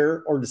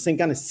career or the same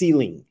kind of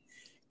ceiling.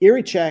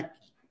 Irichek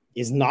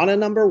is not a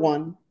number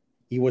 1.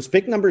 He was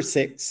picked number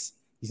 6.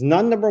 He's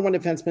not number 1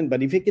 defenseman,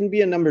 but if he can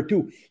be a number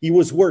 2, he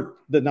was worth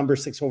the number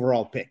 6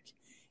 overall pick.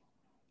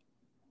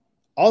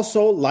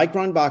 Also, like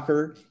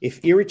Reinbacher,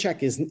 if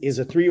Irichek is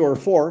a 3 or a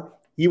 4,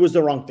 he was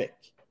the wrong pick.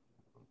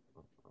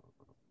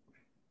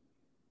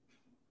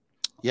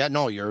 Yeah,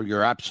 no,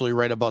 you're absolutely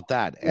right about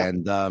that. Yeah.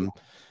 And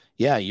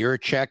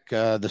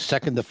Irichek, the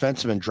second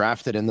defenseman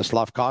drafted in the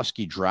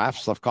Slavkovsky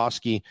draft.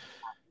 Slavkovsky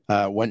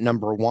went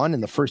number 1,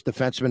 and the first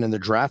defenseman in the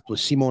draft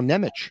was Simon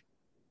Nemec,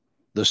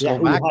 the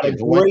Slovakian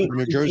who went to the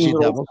New Jersey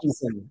Devils.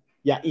 Season.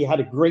 Yeah, he had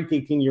a great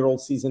 18-year-old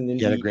season.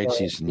 He had a great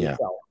season, yeah.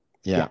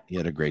 Yeah, he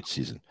had a great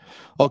season.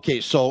 Okay,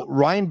 so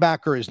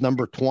Reinbacher is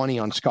number 20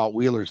 on Scott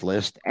Wheeler's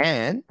list,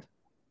 and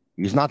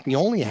he's not the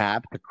only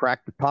Hab to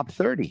crack the top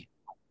 30.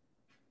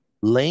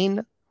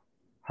 Lane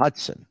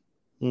Hudson.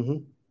 Mm-hmm.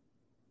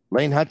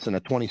 Lane Hudson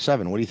at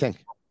 27. What do you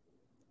think?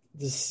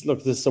 This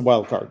is a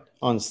wild card,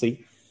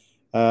 honestly.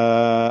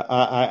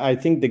 I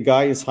think the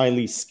guy is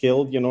highly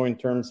skilled, in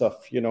terms of,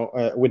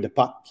 with the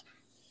puck.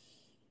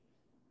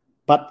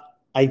 But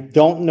I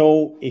don't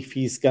know if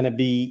he's going to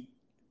be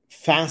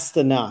fast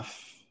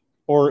enough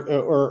or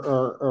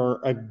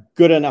a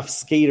good enough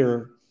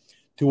skater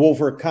to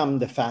overcome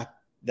the fact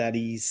that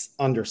he's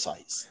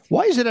undersized.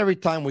 Why is it every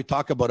time we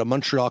talk about a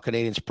Montreal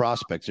Canadiens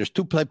prospect, there's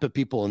two type of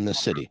people in this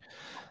city?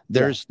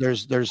 There's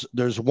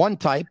one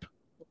type.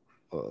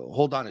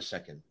 Hold on a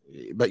second.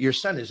 But your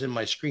son is in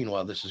my screen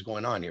while this is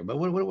going on here. But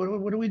what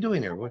are we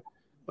doing here? What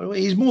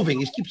he's moving.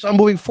 He keeps on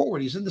moving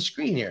forward. He's in the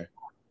screen here.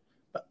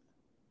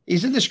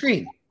 He's in the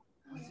screen.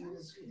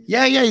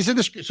 Yeah, he's in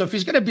the screen. So if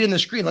he's going to be in the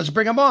screen, let's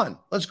bring him on.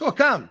 Let's go.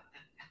 Come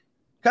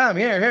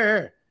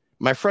here.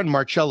 My friend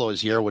Marcello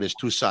is here with his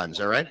 2 sons.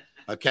 All right.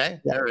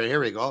 Okay. Yeah. Here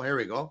we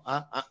go.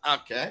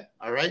 Okay.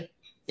 All right.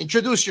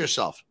 Introduce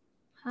yourself.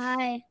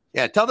 Hi.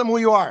 Yeah. Tell them who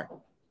you are.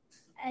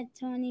 At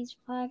Tony's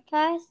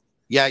podcast.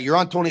 Yeah, you're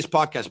on Tony's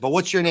podcast. But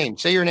what's your name?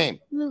 Say your name.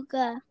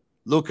 Luca.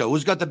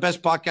 Who's got the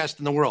best podcast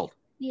in the world?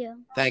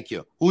 You. Thank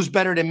you. Who's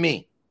better than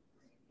me?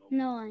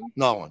 No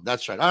one.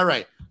 That's right. All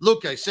right.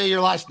 Luca, say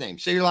your last name.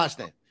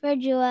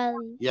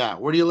 Fergueli. Yeah.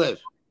 Where do you live?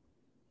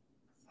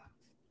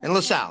 In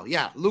LaSalle,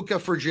 yeah. Luca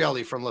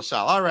Fergielli from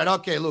LaSalle. All right,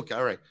 okay, Luca.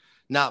 All right.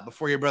 Now,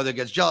 before your brother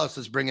gets jealous,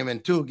 let's bring him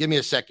in too. Give me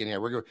a second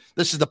here.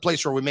 This is the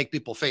place where we make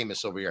people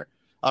famous over here.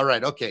 All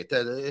right, okay. My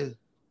name's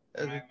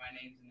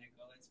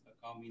Nicholas,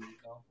 but call me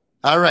Nico.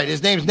 All right,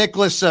 his name's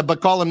Nicholas, but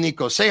call him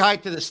Nico. Say hi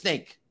to the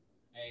snake.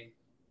 Hey.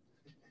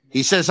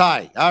 He says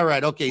hi. All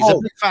right, okay. He's a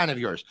big fan of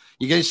yours.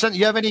 You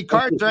have any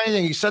cards or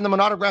anything? You send him an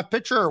autographed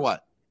picture or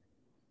what?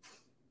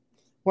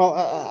 Well,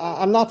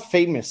 I'm not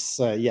famous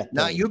yet.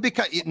 No,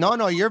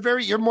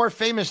 you're more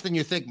famous than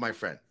you think, my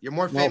friend. You're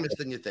more famous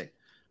than you think.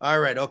 All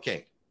right,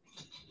 okay.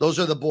 Those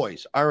are the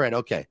boys. All right,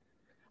 okay.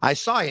 I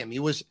saw him. He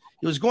was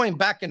going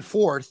back and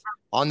forth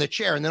on the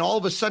chair, and then all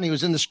of a sudden he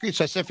was in the screen.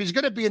 So I said, if he's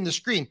going to be in the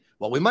screen,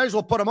 well, we might as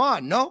well put him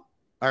on. No?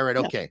 All right,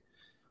 okay.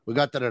 We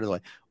got that out of the way.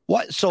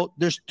 What? So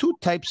there's two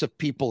types of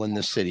people in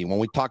this city when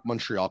we talk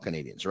Montreal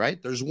Canadiens,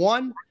 right? There's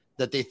one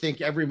that they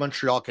think every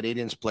Montreal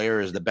Canadiens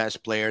player is the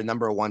best player,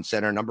 number one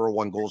center, number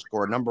one goal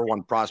scorer, number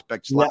one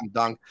prospect, slam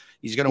dunk.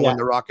 He's going to win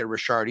the Rocket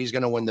Richard. He's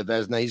going to win the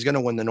Vezina. He's going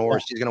to win the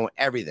Norris. He's going to win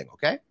everything,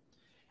 okay?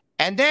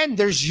 And then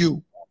there's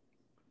you.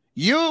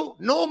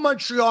 No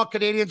Montreal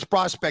Canadiens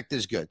prospect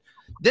is good.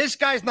 This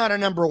guy's not a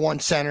number one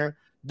center.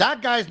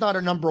 That guy's not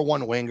a number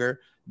one winger.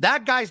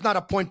 That guy's not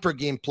a point per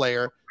game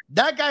player.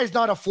 That guy's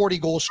not a 40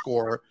 goal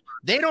scorer.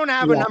 They don't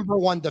have a number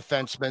one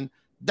defenseman.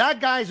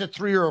 That guy's a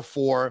 3 or a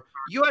 4.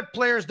 You had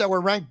players that were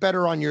ranked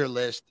better on your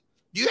list.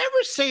 Do you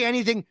ever say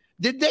anything?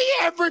 Did they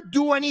ever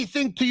do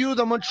anything to you,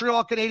 the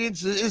Montreal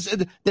Canadiens?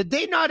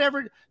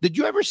 Did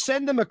you ever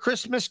send them a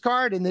Christmas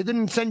card and they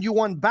didn't send you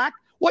one back?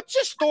 What's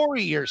the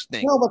story here,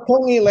 Snake? No, but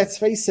Tony, let's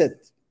face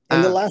it.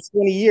 In the last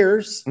 20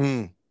 years,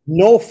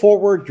 no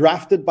forward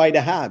drafted by the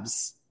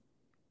Habs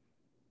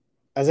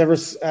has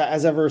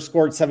ever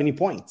scored 70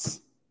 points.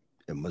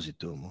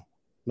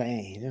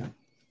 Man.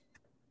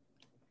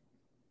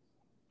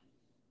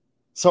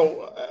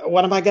 So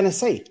what am I going to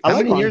say?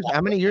 How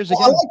many years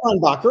again? I like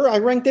Reinbacher. I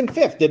ranked him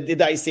 5th.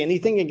 Did I say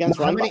anything against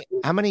Reinbacher?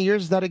 How many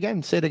years is that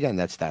again? Say it again.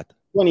 That's that.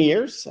 20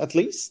 years at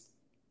least.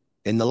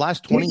 In the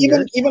last 20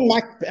 years? Even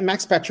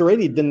Max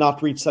Pacioretty did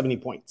not reach 70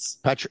 points.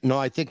 No,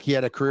 I think he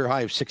had a career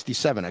high of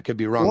 67. I could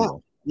be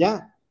wrong.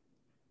 Yeah.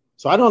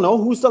 So I don't know.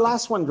 Who's the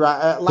last one?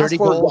 30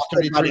 goals,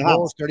 33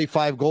 goals,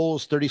 35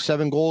 goals,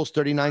 37 goals,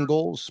 39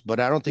 goals. But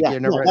I don't think he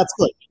never. That's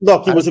good.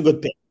 Look, he was a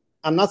good pick.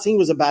 I'm not saying it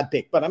was a bad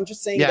pick, but I'm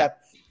just saying that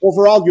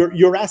overall,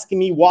 you're asking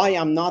me why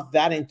I'm not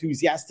that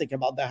enthusiastic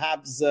about the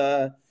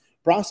Habs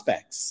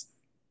prospects.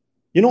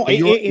 You know,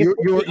 you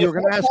were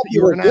going to ask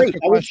a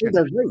question.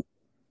 They're great.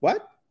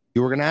 What?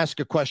 You were going to ask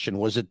a question.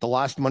 Was it the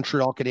last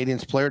Montreal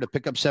Canadiens player to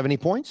pick up 70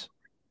 points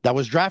that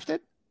was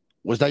drafted?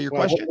 Was that your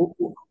question?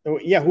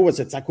 Who was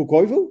it? Saku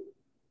Koivu?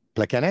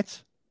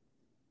 Plekanec?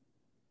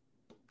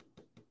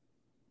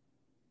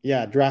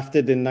 Yeah,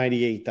 drafted in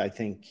 98, I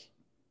think.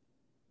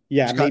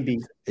 Yeah, maybe.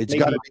 It's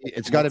got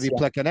to be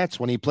Plekanec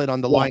when he played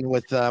on the line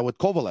with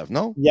Kovalev,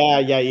 no?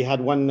 Yeah, he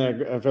had one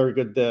a very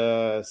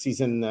good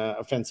season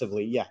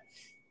offensively. Yeah.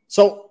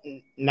 So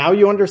now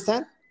you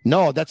understand?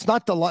 No, that's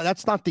not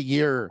the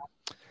year.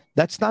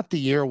 That's not the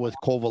year with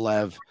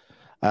Kovalev.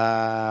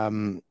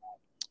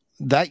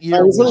 That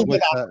year was a little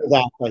bit after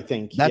that, I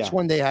think. That's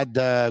when they had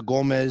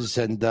Gomez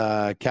and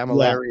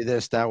Camilleri,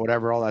 this, that,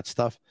 whatever, all that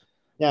stuff.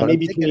 Yeah, but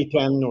maybe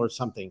 2010 or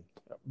something.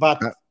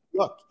 But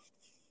look,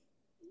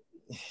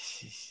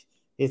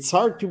 it's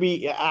hard to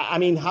be. I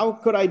mean, how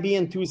could I be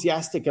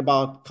enthusiastic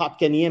about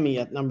Kotkaniemi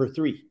at number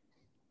 3?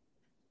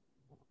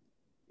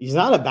 He's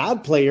not a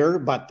bad player,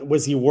 but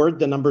was he worth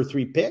the number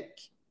 3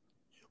 pick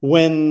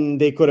when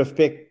they could have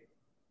picked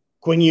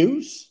Quinn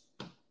Hughes,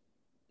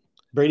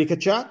 Brady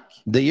Tkachuk?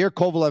 The year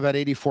Kovalev had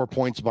 84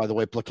 points, by the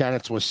way,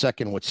 Plekanec was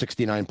second with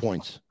 69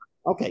 points.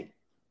 Okay.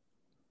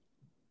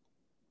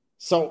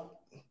 So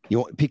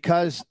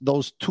because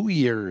those 2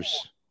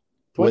 years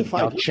with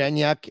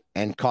Galchenyuk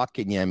and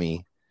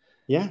Kotkaniemi,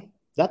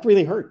 that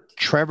really hurt.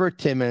 Trevor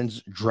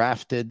Timmins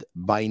drafted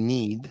by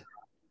need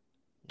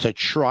to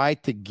try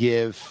to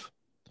give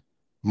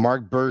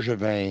Marc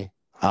Bergevin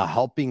a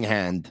helping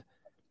hand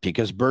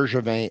because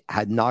Bergevin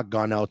had not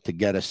gone out to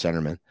get a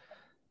centerman.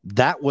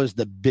 That was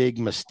the big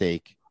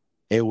mistake.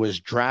 It was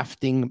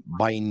drafting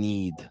by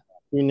need.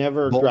 You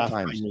never draft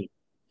by need.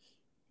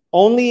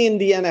 Only in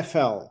the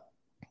NFL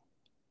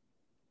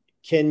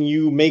can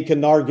you make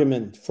an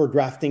argument for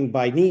drafting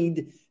by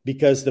need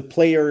because the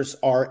players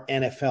are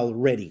NFL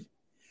ready.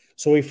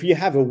 So if you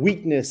have a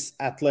weakness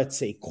at, let's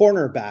say,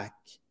 cornerback,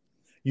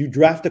 you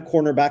draft a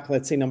cornerback,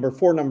 let's say number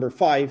 4, number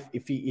 5,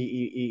 if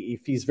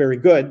he's very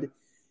good.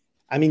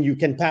 I mean, you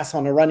can pass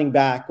on a running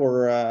back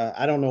or,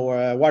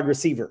 a wide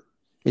receiver.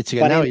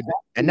 Now he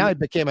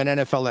became an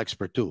NFL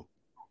expert too.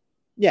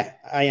 Yeah,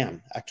 I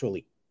am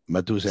actually. I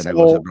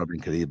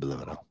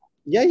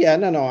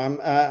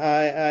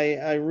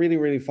really,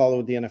 really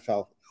follow the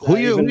NFL. Who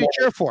you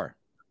cheer for?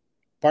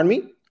 Pardon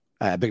me?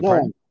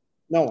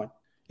 No one.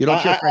 You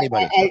don't cheer for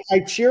anybody. I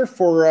cheer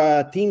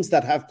for teams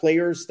that have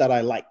players that I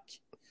like.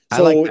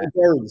 So it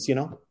varies, you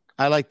know.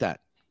 I like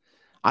that.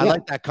 I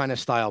like that kind of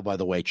style, by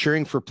the way.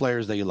 Cheering for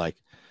players that you like.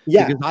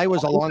 Yeah, because I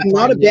was a long I'm time.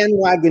 not a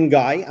bandwagon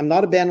guy. I'm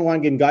not a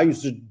bandwagon guy who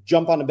used to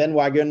jump on a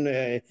bandwagon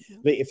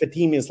if a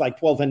team is like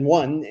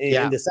 12-1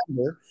 in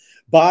December.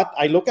 But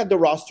I look at the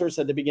rosters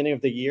at the beginning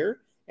of the year,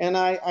 and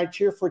I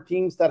cheer for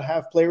teams that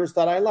have players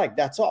that I like.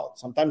 That's all.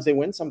 Sometimes they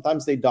win,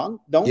 sometimes they don't.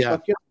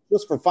 But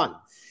just for fun.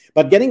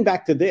 But getting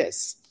back to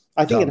this,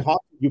 I think in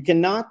hockey you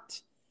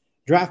cannot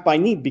draft by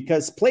need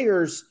because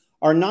players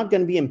are not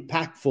going to be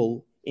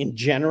impactful in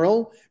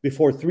general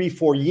before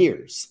 3-4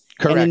 years.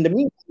 Correct. And in the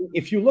meantime,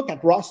 if you look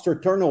at roster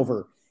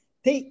turnover,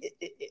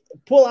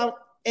 pull out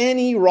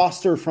any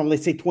roster from,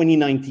 let's say,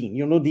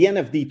 2019, the end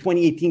of the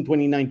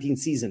 2018-2019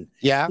 season.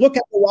 Yeah. Look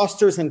at the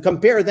rosters and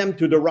compare them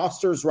to the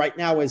rosters right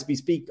now as we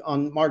speak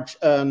on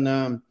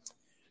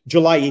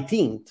July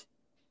 18th.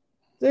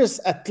 There's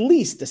at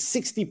least a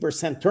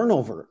 60%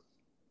 turnover,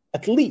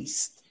 at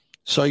least.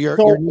 So your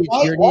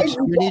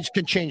needs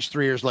can change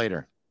 3 years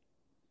later.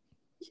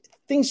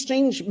 Things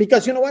change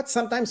because you know what?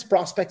 Sometimes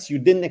prospects you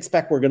didn't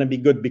expect were going to be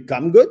good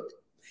become good.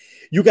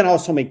 You can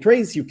also make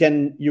trades. You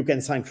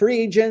can sign free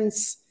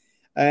agents.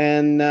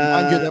 And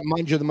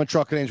mind you, the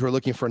Montreal Canadiens were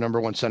looking for a number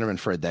one centerman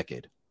for a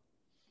decade.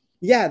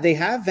 Yeah, they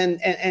have,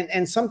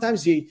 and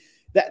sometimes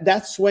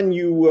that's when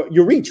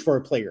you reach for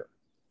a player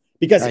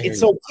because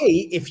it's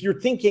okay if you're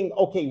thinking,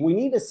 okay, we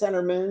need a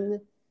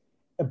centerman,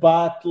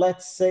 but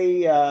let's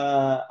say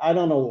I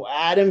don't know,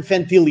 Adam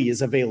Fantilli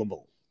is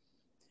available.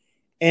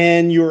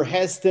 And you're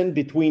hesitant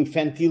between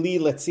Fantilli,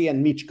 let's say,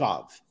 and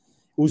Michkov,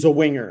 who's a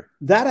winger.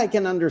 That I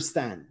can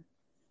understand.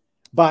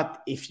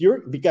 But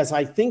because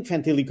I think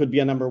Fantilli could be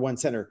a number one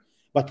center.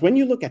 But when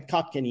you look at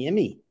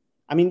Kotkaniemi,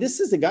 I mean, this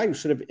is a guy who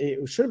should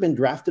have been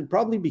drafted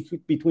probably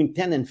between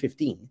 10 and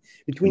 15.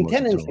 Between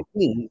 10 and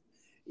 15,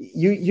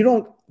 you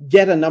don't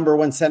get a number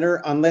one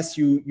center unless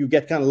you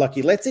get kind of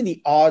lucky. Let's say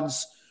the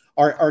odds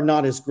are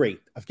not as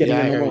great of getting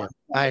a number one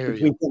center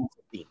between 10 and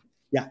 15.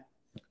 Yeah.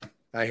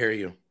 I hear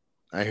you.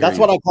 That's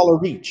what I call a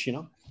reach,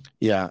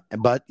 Yeah,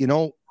 but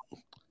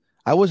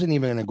I wasn't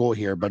even going to go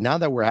here, but now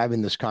that we're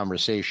having this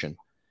conversation,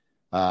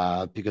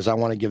 because I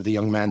want to give the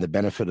young man the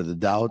benefit of the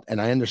doubt,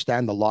 and I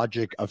understand the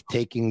logic of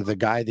taking the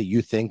guy that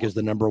you think is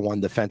the number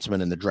one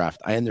defenseman in the draft.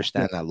 I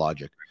understand that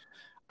logic.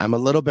 I'm a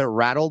little bit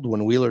rattled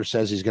when Wheeler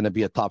says he's going to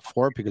be a top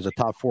 4 because a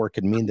top 4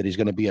 can mean that he's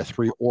going to be a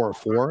 3 or a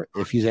 4.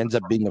 If he ends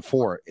up being a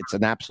 4, it's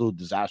an absolute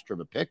disaster of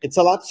a pick. It's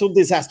an absolute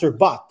disaster,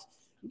 but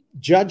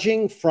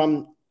judging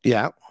from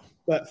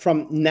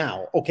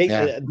now, okay,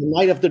 the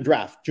night of the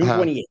draft, June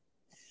 28th.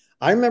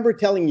 I remember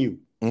telling you,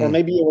 or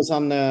maybe it was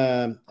on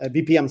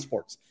BPM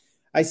Sports.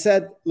 I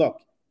said, look,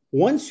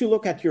 once you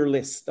look at your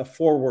list of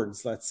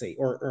forwards, let's say,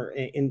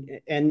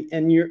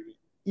 and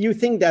you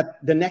think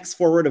that the next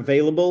forward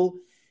available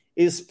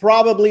is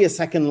probably a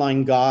second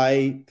line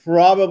guy,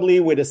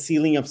 probably with a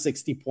ceiling of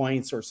 60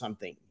 points or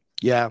something.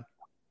 Yeah.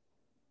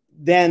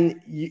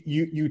 Then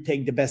you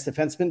take the best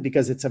defenseman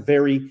because it's a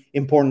very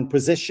important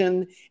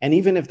position. And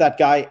even if that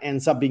guy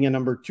ends up being a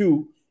number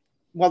 2,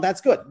 well,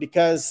 that's good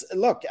because,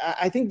 look,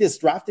 I think this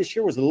draft this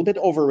year was a little bit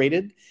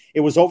overrated.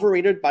 It was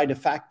overrated by the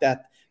fact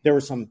that there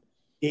were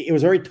it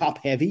was very top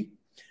heavy.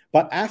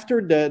 But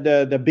after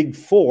the big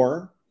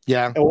 4,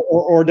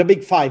 or the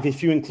big 5,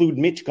 if you include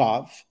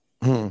Michkov,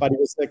 but it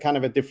was kind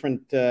of a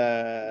different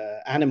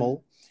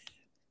animal,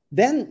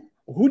 then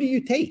who do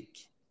you take?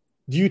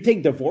 Do you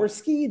take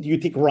Dvorsky? Do you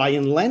take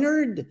Ryan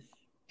Leonard?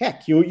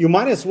 Heck, you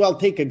might as well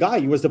take a guy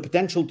who has the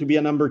potential to be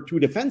a number 2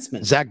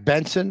 defenseman. Zach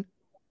Benson?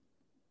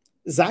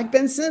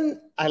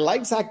 I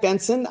like Zach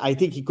Benson. I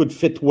think he could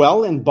fit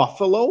well in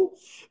Buffalo,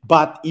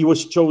 but he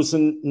was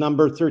chosen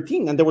number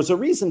 13, and there was a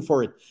reason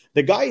for it.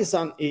 The guy is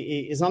on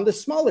the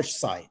smallish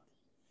side.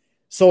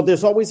 So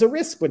there's always a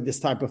risk with this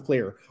type of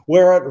player.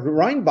 Where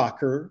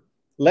Reinbacher,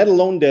 let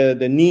alone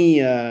the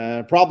knee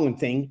problem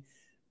thing,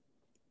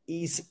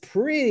 it's a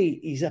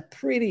pretty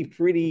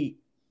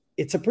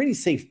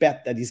safe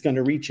bet that he's going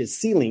to reach his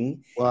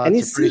ceiling. Well, and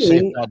his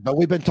ceiling, but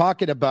we've been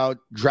talking about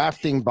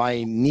drafting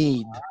by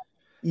need.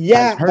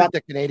 Yeah, hurt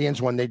the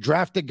Canadians when they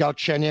drafted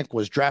Galchenyuk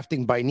was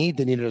drafting by need.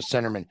 They needed a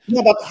centerman.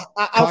 Yeah, but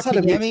outside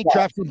of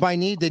drafted by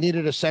need, they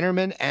needed a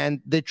centerman,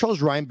 and they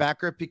chose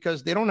Reinbacher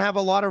because they don't have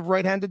a lot of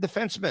right-handed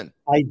defensemen.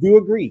 I do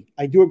agree,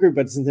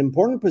 but it's an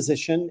important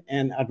position,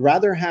 and I'd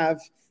rather have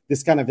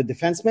this kind of a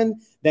defenseman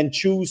than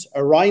choose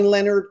a Ryan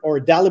Leonard or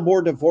a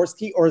Dalibor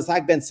Dvorsky or a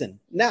Zach Benson.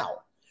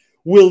 Now,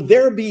 will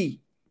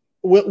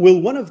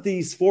one of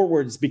these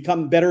forwards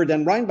become better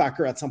than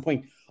Reinbacher at some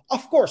point?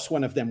 Of course,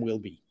 one of them will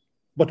be.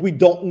 But we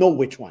don't know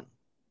which one.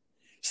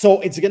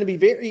 So it's going to be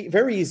very,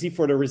 very easy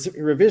for the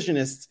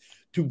revisionists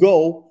to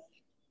go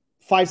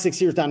 5-6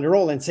 years down the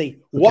road and say,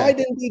 why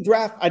didn't we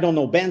draft, I don't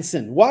know,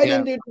 Benson? Why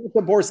didn't they do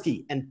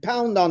Zaborski? And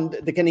pound on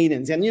the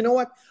Canadians. And you know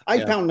what?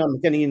 I pound on the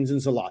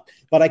Canadians a lot,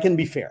 but I can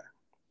be fair.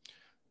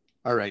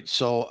 All right.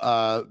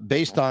 So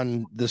based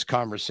on this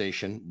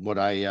conversation, what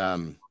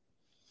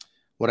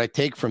I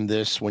take from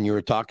this when you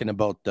were talking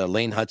about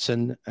Lane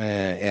Hudson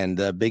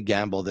and Big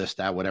Gamble, this,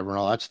 that, whatever, and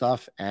all that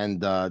stuff,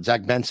 and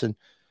Zach Benson,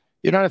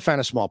 you're not a fan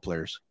of small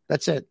players.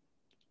 That's it.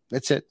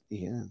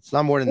 Yeah, it's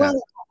not more than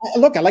that.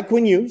 Look, I like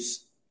Quinn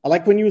Hughes. I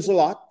like Quinn a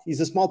lot. He's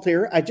a small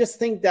player. I just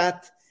think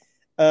that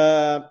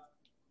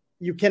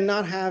you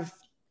cannot have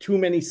too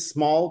many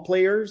small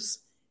players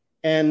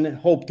and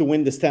hope to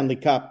win the Stanley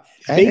Cup.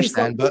 I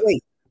understand, but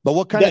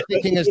what kind of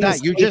thinking is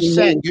that? You just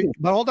said,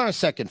 but hold on a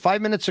second.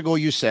 5 minutes ago,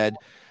 you said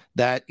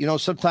that,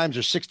 sometimes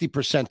there's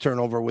 60%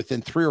 turnover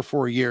within 3 or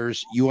 4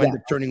 years, you end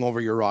up turning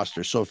over your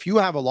roster. So if you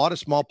have a lot of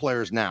small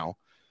players now,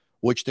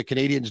 which the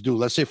Canadians do,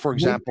 let's say, for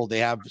example, they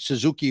have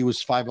Suzuki,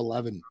 who's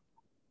 5'11",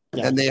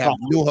 and they have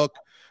Newhook,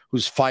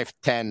 who's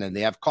 5'10", and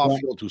they have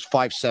Caulfield, who's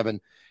 5'7".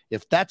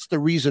 If that's the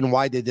reason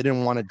why they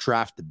didn't want to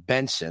draft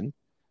Benson,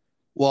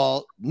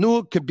 well,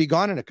 Newhook could be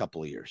gone in a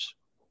couple of years.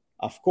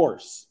 Of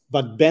course.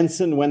 But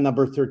Benson went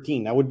number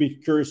 13. I would be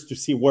curious to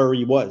see where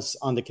he was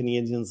on the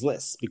Canadians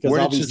list. Because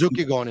where did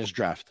Suzuki go in his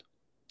draft?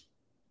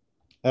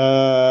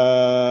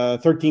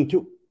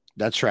 13-2.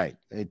 That's right.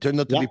 It turned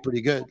out to be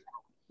pretty good.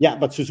 Yeah,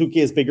 but Suzuki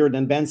is bigger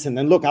than Benson.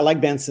 And look, I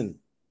like Benson.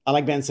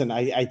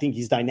 I think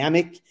he's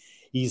dynamic.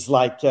 He's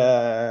like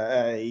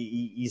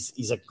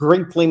he's a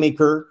great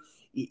playmaker.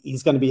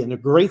 He's going to be in a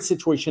great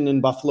situation in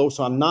Buffalo.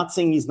 So I'm not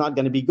saying he's not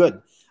going to be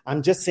good.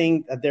 I'm just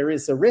saying that there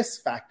is a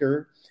risk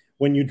factor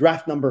when you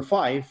draft number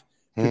 5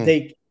 to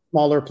take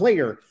smaller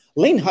player.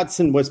 Lane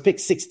Hudson was picked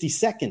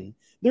 62nd.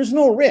 There's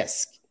no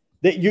risk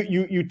that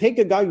you take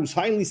a guy who's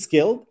highly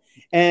skilled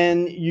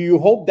and you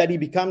hope that he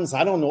becomes,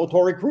 I don't know,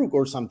 Torrey Krug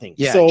or something.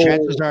 Yeah, so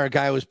chances are a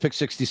guy who was picked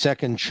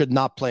 62nd should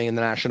not play in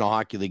the National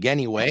Hockey League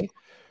anyway.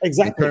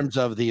 Exactly. In terms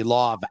of the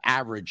law of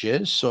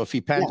averages. So if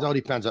he pans out,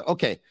 he pans out.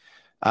 Okay.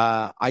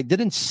 I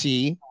didn't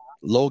see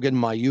Logan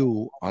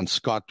Mailloux on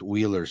Scott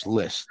Wheeler's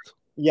list.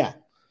 Yeah.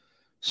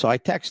 So I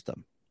texted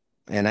him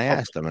and I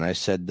asked him and I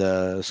said,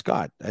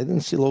 Scott, I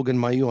didn't see Logan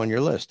Mailloux on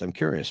your list. I'm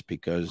curious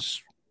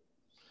because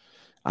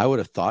I would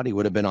have thought he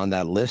would have been on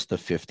that list of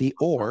 50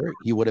 or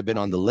he would have been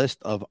on the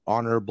list of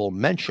honorable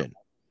mention.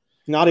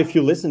 Not if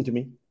you listen to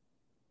me.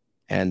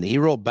 And he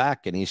wrote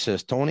back and he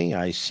says, Tony,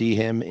 I see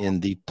him in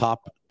the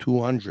top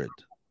 200.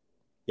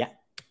 Yeah.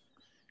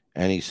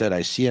 And he said,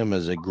 I see him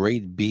as a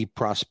grade B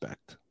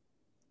prospect.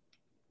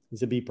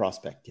 He's a B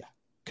prospect, yeah.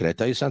 Can I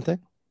tell you something?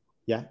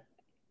 Yeah.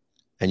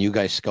 And you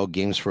guys scout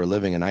games for a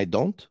living and I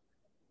don't.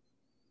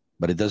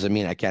 But it doesn't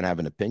mean I can't have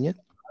an opinion.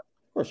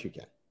 Of course you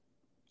can.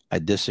 I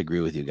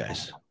disagree with you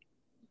guys.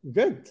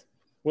 Good.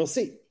 We'll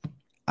see.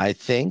 I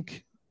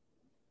think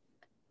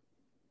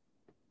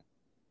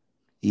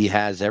he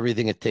has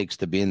everything it takes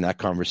to be in that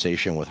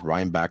conversation with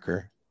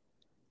Reinbacher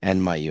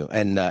and Mailloux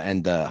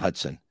and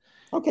Hudson.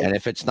 Okay. And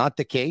if it's not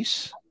the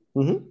case,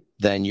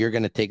 then you're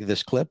going to take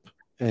this clip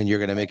and you're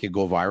going to make it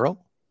go viral.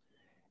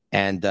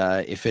 And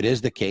if it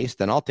is the case,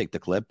 then I'll take the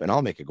clip and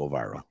I'll make it go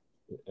viral.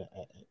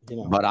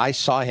 But I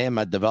saw him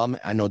at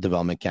development. I know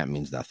development camp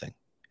means nothing.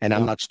 And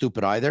I'm not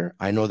stupid either.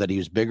 I know that he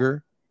was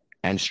bigger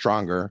and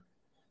stronger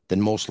than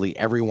mostly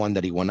everyone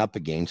that he went up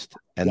against.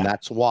 And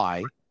that's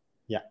why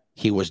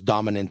he was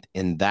dominant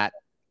in that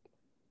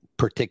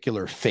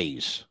particular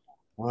phase.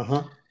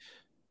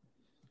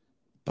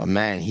 But,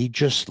 man, he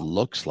just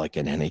looks like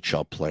an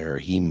NHL player.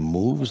 He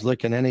moves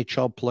like an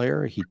NHL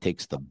player. He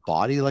takes the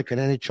body like an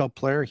NHL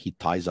player. He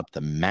ties up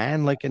the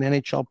man like an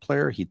NHL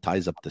player. He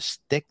ties up the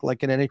stick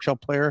like an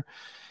NHL player.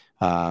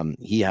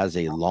 He has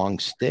a long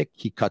stick.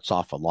 He cuts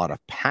off a lot of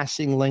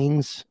passing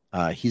lanes.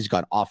 He's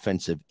got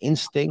offensive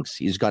instincts.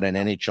 He's got an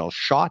NHL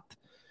shot.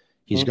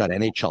 He's got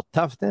NHL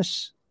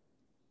toughness.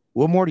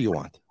 What more do you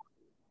want?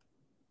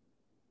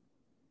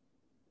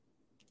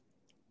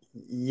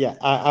 Yeah,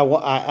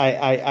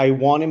 I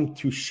want him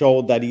to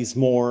show that he's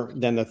more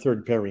than a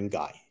third pairing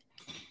guy,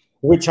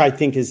 which I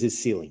think is his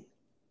ceiling.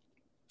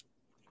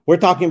 We're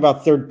talking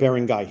about third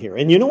pairing guy here.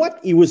 And you know what?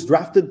 He was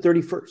drafted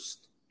 31st.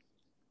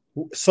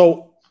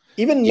 So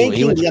even making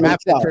he was the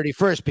drafted NHL,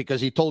 31st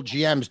because he told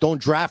GMs,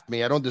 don't draft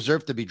me. I don't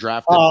deserve to be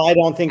drafted. I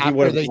don't think he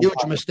would have. The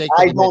huge mistake.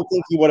 I don't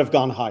think he would have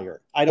gone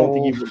higher. I don't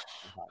think he would have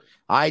gone higher.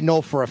 I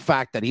know for a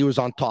fact that he was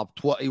on top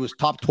 12. He was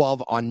top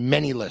 12 on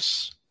many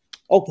lists.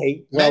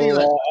 Okay,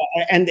 well,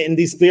 and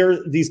these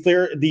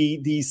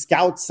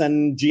scouts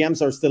and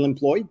GMs are still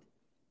employed.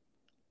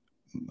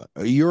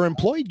 You're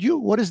employed.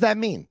 What does that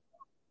mean?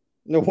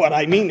 No, what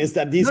I mean is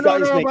that these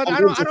guys make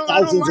hundreds of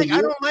thousands a year.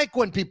 I don't like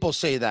when people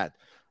say that.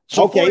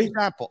 So, for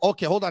example,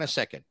 hold on a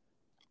second.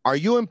 Are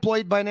you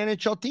employed by an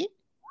NHL team?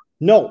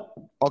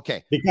 No.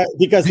 Okay.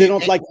 Because they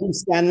don't like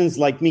loose cannons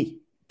like me.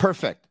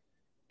 Perfect.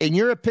 In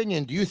your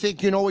opinion, do you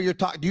think you know what you're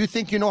talking? Do you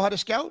think you know how to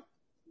scout?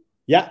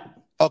 Yeah.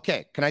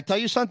 Okay. Can I tell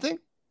you something?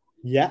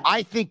 Yeah.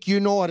 I think you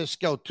know how to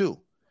scout too.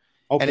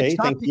 Okay. And it's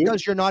not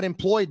because you're not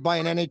employed by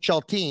an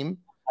NHL team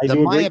that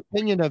my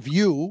opinion of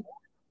you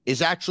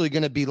is actually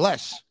going to be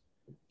less.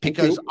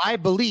 Because I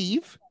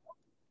believe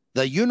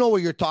that you know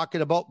what you're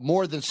talking about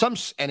more than some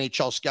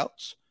NHL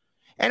scouts.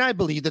 And I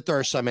believe that there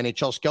are some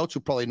NHL scouts who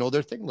probably know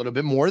their thing a little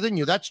bit more than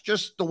you. That's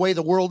just the way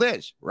the world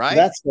is, right?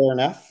 That's fair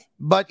enough.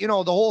 But, the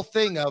whole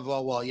thing of,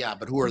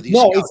 but who are these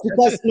scouts?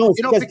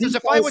 Because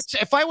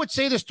if I would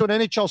say this to an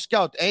NHL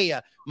scout, hey,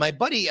 my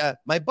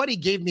buddy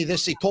gave me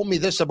this. He told me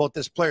this about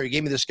this player. He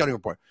gave me this scouting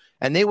report.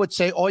 And they would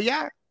say, oh,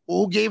 yeah?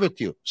 who gave it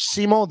to you?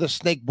 Simon the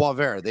Snake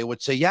Boisvert. They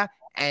would say, yeah.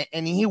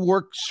 And he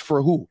works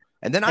for who?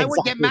 And then I would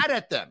get mad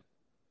at them.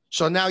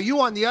 So now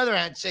you, on the other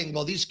hand, saying,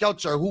 well, these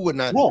scouts are who? And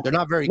they're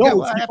not very good.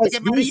 Well, I have to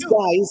get mad at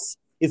you.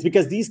 It's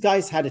because these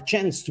guys had a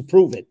chance to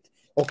prove it.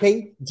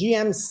 Okay?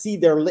 GMs see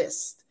their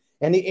list.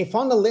 And if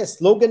on the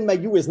list, Logan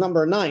Mailloux is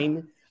number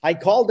 9, I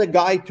call the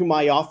guy to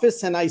my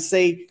office and I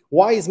say,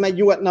 why is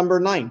Mailloux at number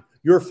 9?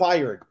 You're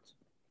fired.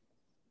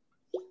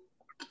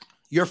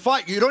 You're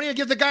fired. You don't even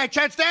give the guy a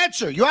chance to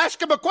answer. You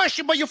ask him a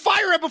question, but you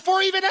fire him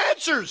before he even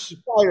answers. You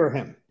fire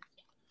him.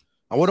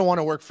 I wouldn't want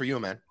to work for you,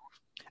 man.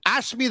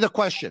 Ask me the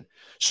question.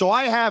 So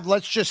I have,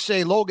 let's just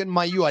say, Logan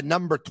Mailloux at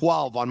number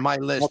 12 on my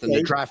list in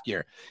the draft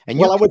year.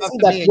 And I would say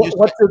that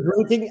what you're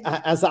drinking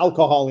has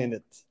alcohol in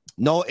it.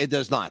 No, it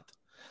does not.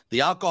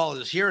 The alcohol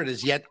is here. It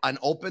is yet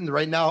unopened.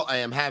 Right now, I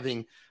am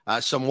having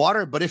some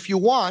water. But if you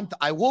want,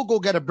 I will go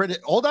get a British.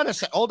 Hold on a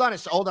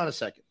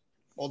second.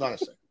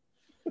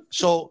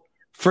 So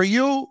for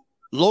you,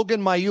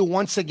 Logan Mailloux,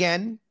 once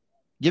again,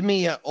 give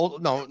me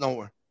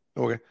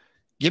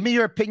give me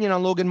your opinion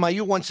on Logan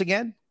Mailloux once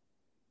again.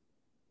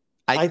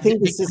 I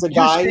think this is a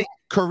guy.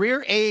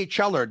 Career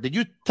AHLer. Did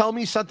you tell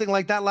me something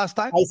like that last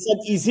time? I said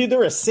he's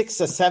either a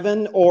 6, a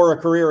 7, or a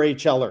career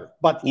AHLer.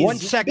 But 1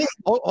 second.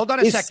 Hold on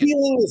a his second. His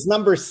ceiling is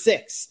number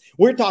 6.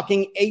 We're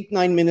talking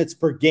 8-9 minutes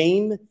per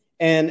game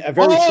and a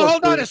very short.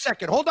 Hold on a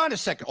second. Hold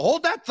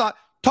that thought.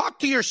 Talk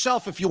to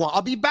yourself if you want.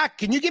 I'll be back.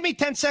 Can you give me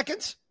 10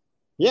 seconds?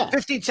 Yeah.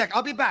 15 seconds.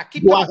 I'll be back.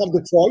 Do I have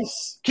the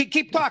choice?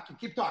 Keep talking.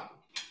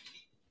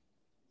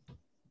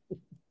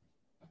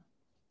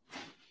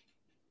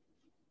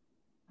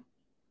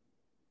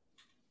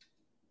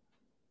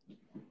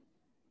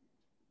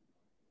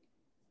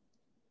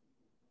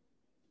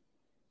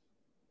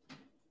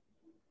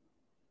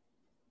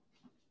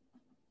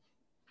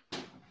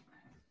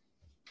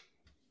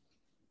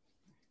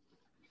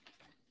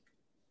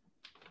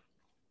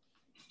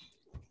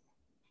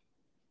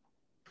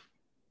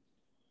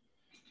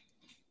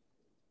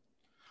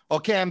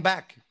 Okay, I'm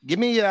back. Give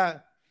me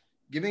your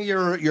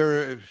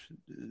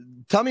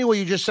tell me what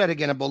you just said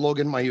again about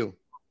Logan Mailloux.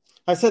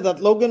 I said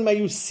that Logan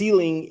Mailloux's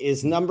ceiling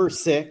is number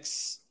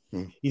 6.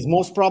 He's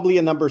most probably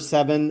a number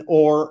 7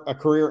 or a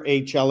career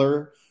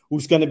AHLer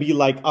who's going to be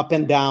like up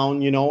and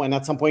down, and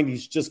at some point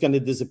he's just going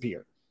to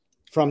disappear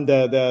from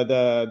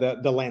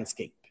the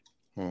landscape.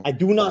 I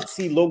do not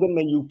see Logan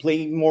Mailloux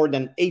play more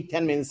than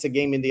 8-10 minutes a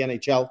game in the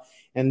NHL,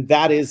 and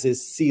that is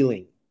his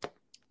ceiling.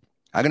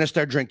 I'm going to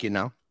start drinking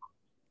now.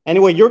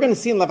 Anyway, you're going to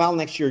see in Laval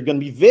next year. You're going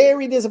to be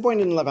very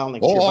disappointed in Laval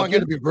next year. Oh, I'm going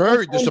to be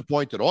very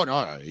disappointed. Oh,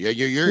 no.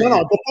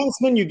 The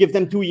defenseman, you give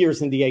them 2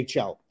 years in the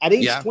HL. At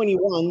age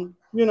 21,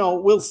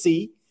 we'll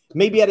see.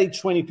 Maybe at age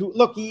 22.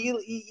 Look,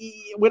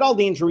 he, with all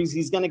the injuries,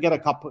 he's going to get a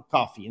cup of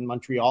coffee in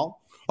Montreal.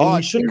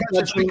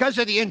 It's because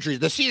of the injuries.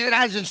 The season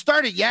hasn't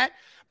started yet,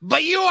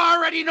 but you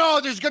already know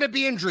there's going to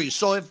be injuries.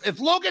 So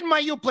if Logan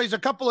Mailloux plays a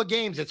couple of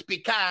games, it's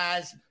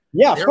because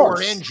there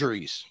were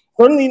injuries.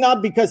 Certainly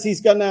not because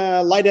he's going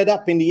to light it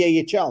up in the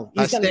AHL.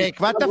 He's going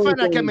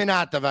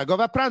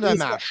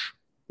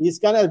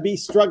to be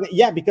struggling.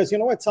 Yeah, because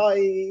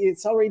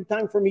it's already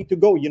time for me to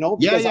go,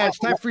 it's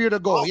time for you to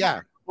go,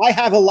 I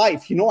have a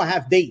life, I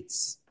have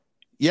dates.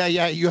 Yeah,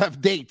 you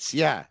have dates,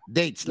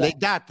 dates. Like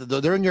that,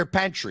 they're in your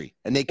pantry,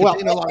 and they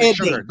contain a lot of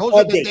sugar. Those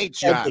are the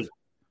dates you have.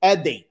 A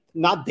date,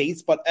 not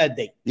dates, but a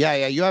date.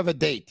 Yeah, you have a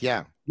date,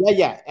 yeah.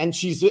 Yeah, and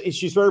she's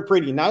very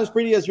pretty. Not as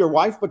pretty as your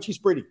wife, but she's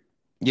pretty.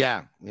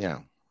 Yeah.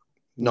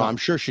 No, I'm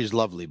sure she's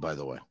lovely, by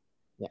the way.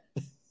 Yeah.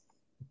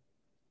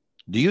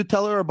 Do you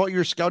tell her about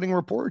your scouting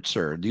reports,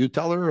 or do you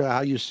tell her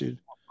how you see?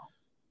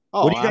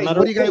 Oh, what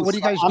do you guys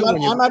do?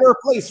 I'm at her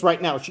place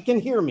right now. She can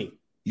hear me.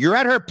 You're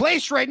at her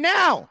place right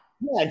now?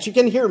 Yeah, she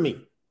can hear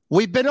me.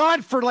 We've been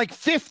on for like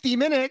 50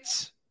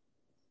 minutes,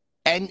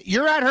 and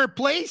you're at her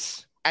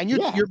place, and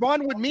you're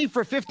on with me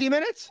for 50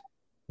 minutes?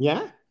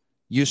 Yeah.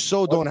 You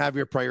don't have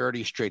your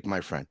priorities straight, my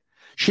friend.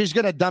 She's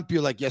going to dump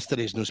you like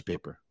yesterday's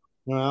newspaper.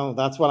 Well,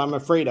 that's what I'm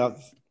afraid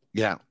of.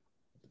 Yeah.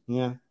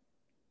 Yeah.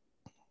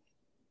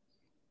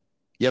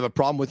 You have a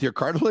problem with your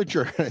cartilage,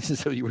 or this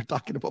is what you were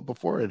talking about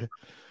before?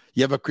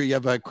 You have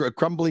a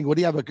crumbling. What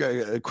do you have?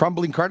 A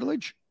crumbling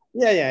cartilage?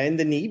 Yeah, in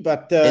the knee.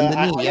 But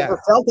I never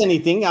felt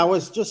anything. I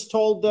was just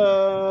told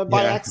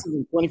by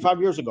accident 25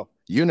 years ago.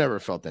 You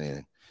never felt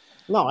anything?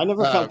 No, I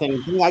never felt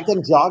anything. I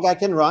can jog. I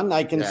can run.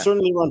 I can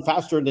certainly run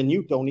faster than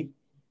you, Tony.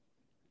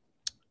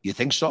 You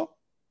think so?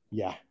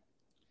 Yeah.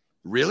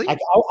 Really?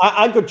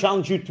 I could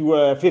challenge you to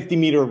a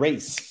 50-meter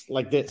race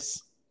like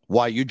this.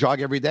 Why? You jog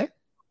every day?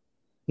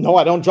 No,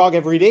 I don't jog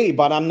every day,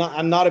 but I'm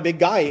not a big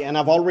guy, and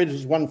I've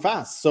already run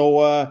fast.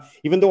 So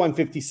even though I'm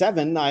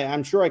 57,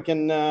 I'm sure I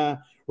can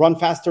run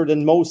faster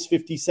than most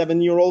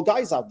 57-year-old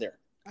guys out there.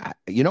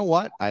 You know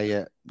what?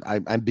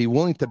 I'd be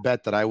willing to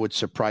bet that I would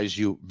surprise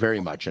you very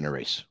much in a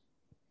race.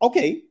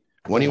 Okay.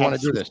 When do you want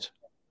to do this?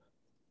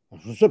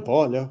 Je sais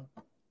pas, là.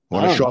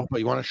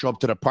 You want to show up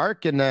to the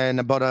park in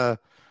about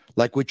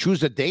Like we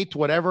choose a date,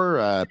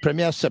 whatever,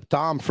 1er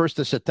September, 1st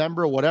of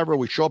September, whatever.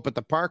 We show up at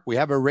the park. We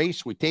have a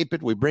race. We tape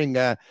it. We bring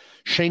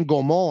Shane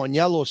Gaumont on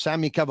yellow,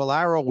 Sammy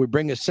Cavallaro. We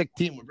bring a sick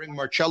team. We bring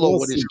Marcello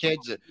with his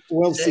kids.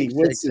 We'll see.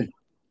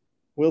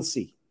 We'll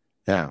see.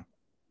 Yeah.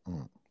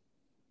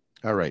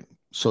 All right.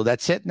 So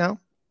that's it now?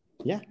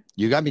 Yeah.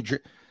 You got me.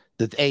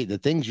 The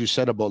things you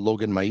said about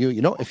Logan Mailloux,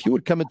 you know, if you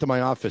would come into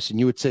my office and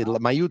you would say,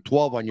 Mailloux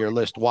 12 on your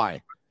list,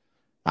 why?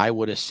 I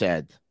would have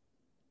said,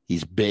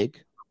 he's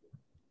big.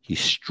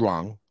 He's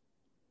strong.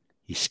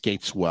 He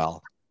skates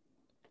well.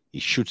 He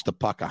shoots the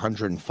puck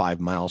 105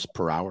 miles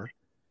per hour.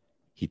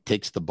 He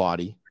takes the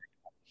body.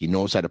 He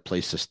knows how to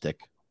place the stick.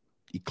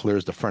 He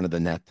clears the front of the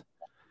net.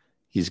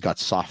 He's got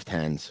soft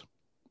hands.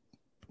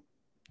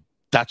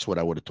 That's what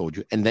I would have told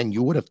you. And then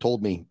you would have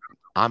told me,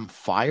 I'm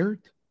fired?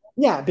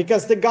 Yeah,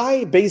 because the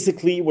guy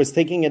basically was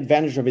taking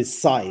advantage of his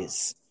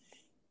size.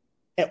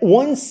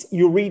 Once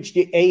you reach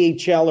the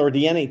AHL or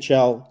the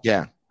NHL,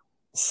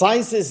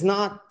 size is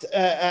not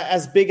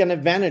as big an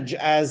advantage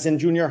as in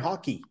junior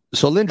hockey.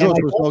 So Lindros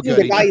was no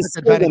good. I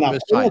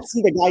don't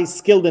see the guy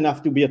skilled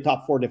enough to be a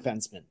top 4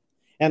 defenseman.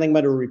 And I'm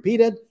going to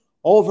repeat it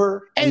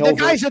over and over. The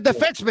guy's a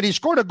defenseman. He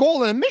scored a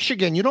goal in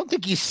Michigan. You don't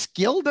think he's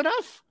skilled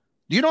enough?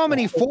 Do you know how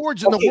many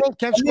forwards in the world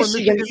can't score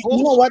Michigan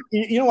goals?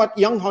 You know what?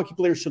 Young hockey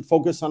players should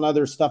focus on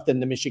other stuff than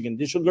the Michigan.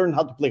 They should learn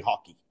how to play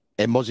hockey.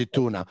 And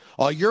Mozituna.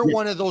 Oh, you're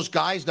one of those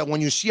guys that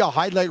when you see a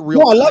highlight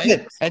reel, I love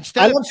it.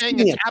 Instead of saying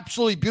it's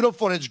absolutely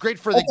beautiful and it's great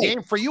for the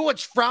game, for you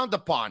it's frowned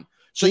upon.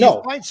 So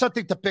you find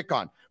something to pick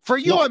on. For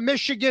you in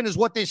Michigan is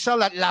what they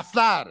sell at La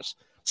Fleurs.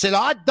 C'est le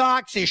hot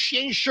dog, c'est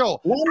chien chaud.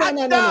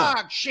 Hot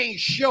dog, chien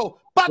chaud.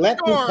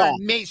 Popcorn,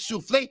 mais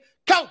soufflé.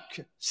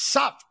 Coke,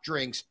 soft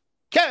drinks.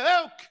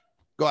 Coke.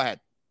 Go ahead.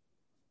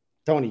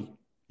 Tony.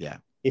 Yeah.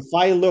 If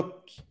I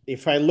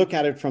look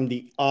at it from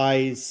the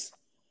eyes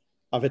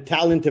of a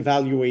talent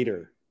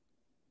evaluator,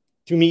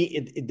 to me,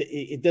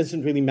 it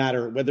doesn't really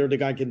matter whether the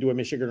guy can do a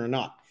Michigan or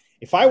not.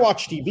 If I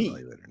watch TV,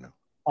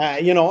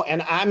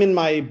 and I'm in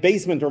my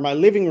basement or my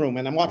living room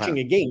and I'm watching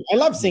a game, I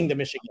love seeing the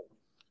Michigan.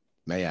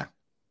 Yeah.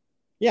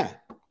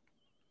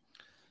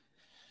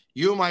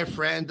 You, my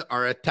friend,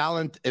 are a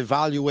talent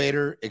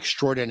evaluator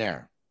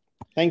extraordinaire.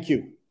 Thank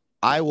you.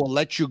 I will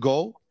let you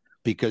go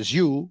because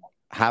you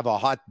have a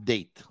hot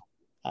date.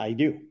 I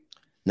do.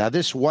 Now,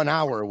 this 1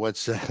 hour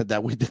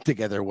that we did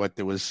together,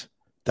 it was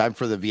time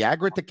for the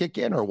Viagra to kick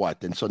in or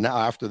what? And so now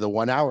after the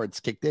 1 hour it's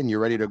kicked in, you're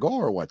ready to go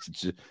or what?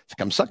 It's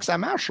come suck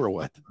some ash or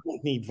what? I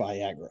don't need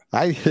Viagra.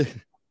 I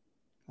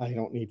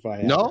don't need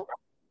Viagra. No?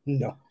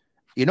 No.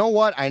 You know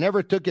what? I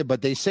never took it,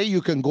 but they say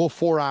you can go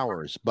 4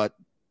 hours, but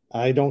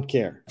I don't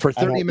care. For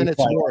 30 minutes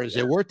more, is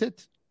it worth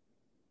it?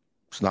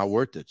 It's not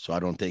worth it, so I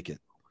don't take it.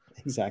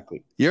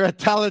 Exactly. You're a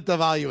talent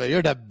evaluator.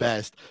 You're the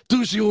best.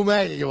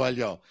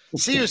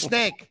 See you,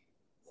 Snake.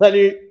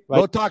 Salut.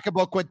 Go talk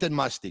about Quentin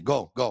Musty.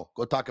 Go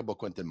talk about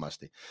Quentin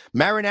Musty.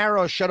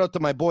 Marinaro, shout out to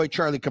my boy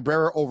Charlie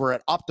Cabrera over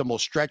at Optimal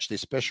Stretch. They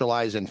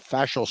specialize in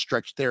fascial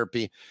stretch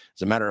therapy.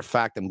 As a matter of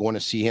fact, I'm going to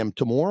see him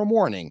tomorrow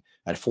morning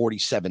at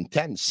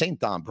 4710 St.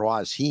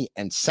 Ambroise. He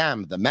and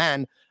Sam, the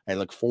man. I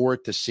look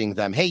forward to seeing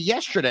them. Hey,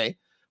 yesterday,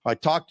 I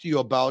talked to you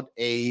about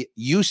a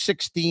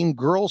U16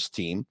 girls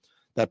team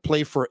that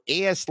play for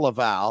AS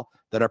Laval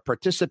that are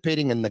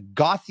participating in the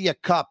Gothia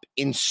Cup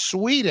in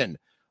Sweden,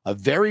 a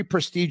very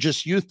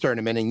prestigious youth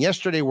tournament. And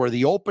yesterday were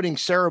the opening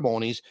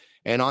ceremonies.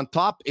 And on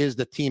top is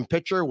the team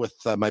picture with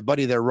my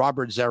buddy there,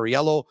 Robert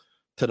Zariello,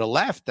 to the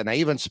left. And I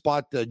even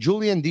spot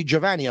Julian Di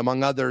Giovanni,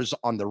 among others,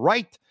 on the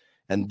right.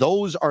 And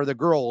those are the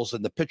girls.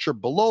 And the picture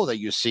below that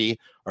you see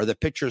are the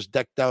pictures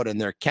decked out in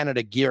their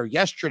Canada gear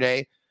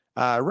yesterday,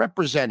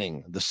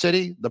 representing the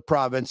city, the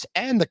province,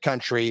 and the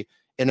country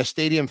in a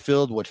stadium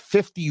filled with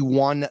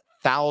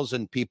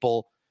 51,000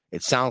 people.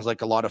 It sounds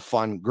like a lot of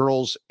fun.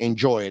 Girls,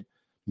 enjoy it.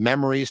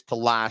 Memories to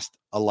last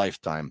a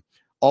lifetime.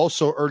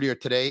 Also, earlier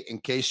today, in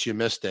case you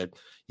missed it,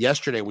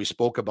 yesterday we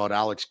spoke about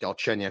Alex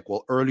Galchenyuk.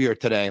 Well, earlier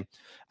today,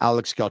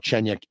 Alex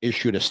Galchenyuk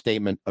issued a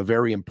statement, a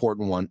very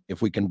important one.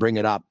 If we can bring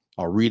it up,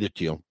 I'll read it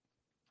to you.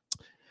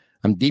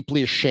 I'm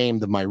deeply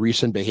ashamed of my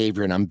recent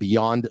behavior, and I'm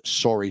beyond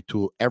sorry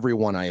to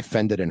everyone I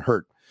offended and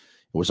hurt.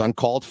 It was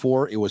uncalled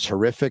for, it was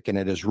horrific, and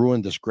it has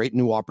ruined this great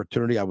new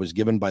opportunity I was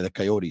given by the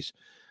Coyotes.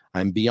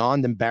 I'm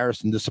beyond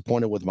embarrassed and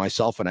disappointed with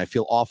myself, and I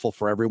feel awful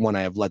for everyone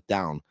I have let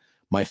down.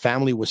 My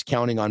family was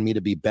counting on me to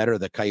be better.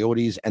 The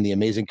Coyotes and the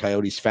amazing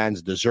Coyotes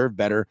fans deserve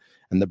better,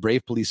 and the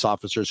brave police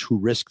officers who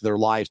risk their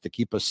lives to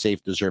keep us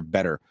safe deserve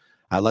better.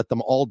 I let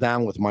them all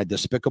down with my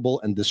despicable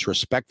and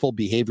disrespectful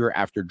behavior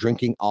after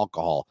drinking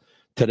alcohol.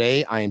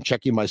 Today, I am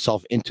checking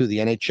myself into the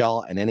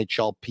NHL and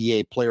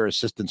NHLPA Player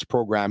Assistance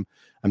Program.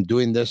 I'm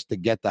doing this to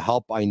get the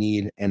help I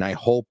need, and I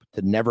hope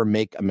to never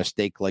make a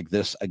mistake like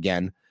this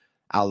again.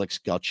 Alex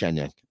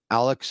Galchenyuk.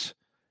 Alex,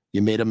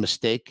 you made a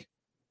mistake.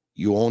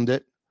 You owned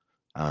it.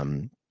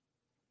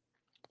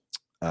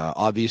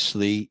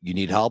 Obviously, you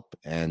need help,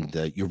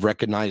 and you've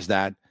recognized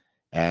that.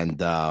 And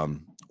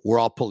we're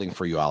all pulling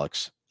for you,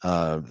 Alex.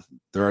 There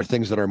are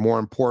things that are more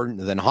important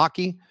than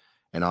hockey,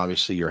 and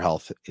obviously your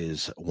health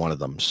is one of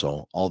them.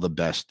 So all the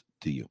best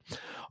to you.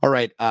 All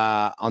right.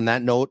 On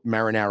that note,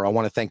 Marinaro, I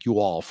want to thank you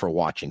all for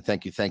watching.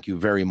 Thank you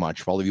very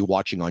much for all of you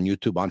watching on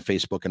YouTube, on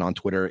Facebook, and on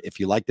Twitter. If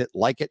you liked it,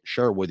 like it,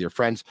 share it with your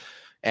friends,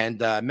 and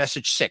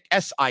message SICK,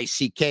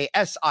 SICK,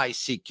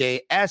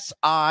 SICK,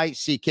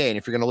 SICK. And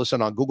if you're going to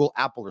listen on Google,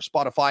 Apple, or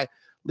Spotify,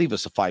 leave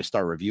us a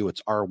 5-star review.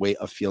 It's our way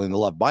of feeling the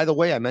love. By the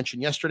way, I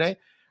mentioned yesterday,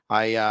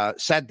 I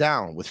sat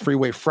down with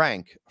Freeway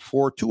Frank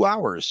for 2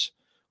 hours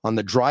on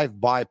the Drive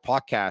By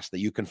podcast that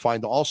you can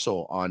find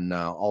also on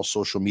all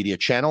social media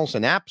channels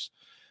and apps,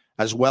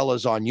 as well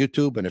as on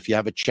YouTube. And if you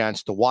have a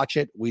chance to watch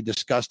it, we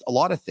discussed a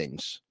lot of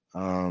things.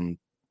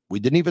 We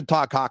didn't even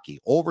talk hockey,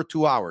 over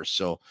 2 hours.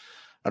 So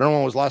I don't know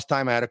when was the last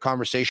time I had a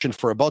conversation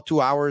for about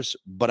 2 hours,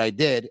 but I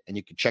did, and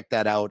you can check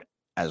that out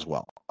as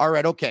well. All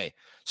right, okay.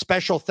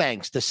 Special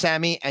thanks to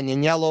Sammy and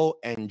Agnello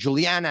and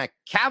Juliana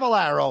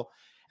Cavallaro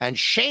and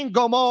Shane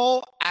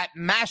Gomo at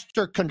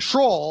Master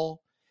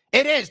Control.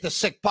 It is the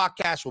Sick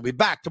Podcast. We'll be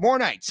back tomorrow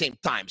night, same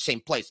time, same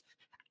place.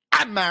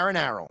 I'm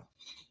Marinaro.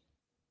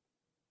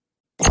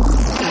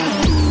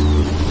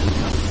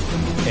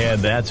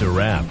 And that's a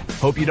wrap.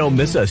 Hope you don't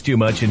miss us too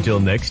much until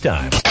next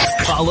time.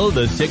 Follow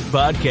the Sick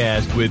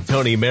Podcast with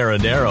Tony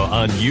Marinaro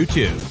on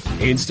YouTube,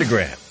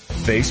 Instagram,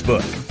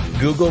 Facebook,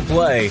 Google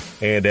Play,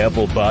 and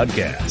Apple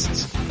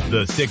Podcasts.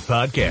 The Sick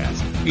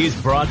Podcast is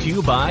brought to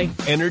you by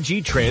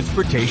Energy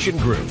Transportation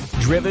Group,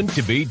 driven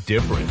to be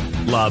different.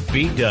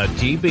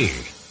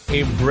 LaVie.tv,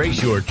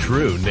 embrace your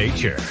true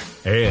nature.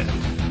 And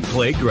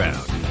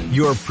Playground,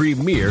 your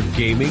premier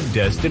gaming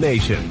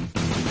destination.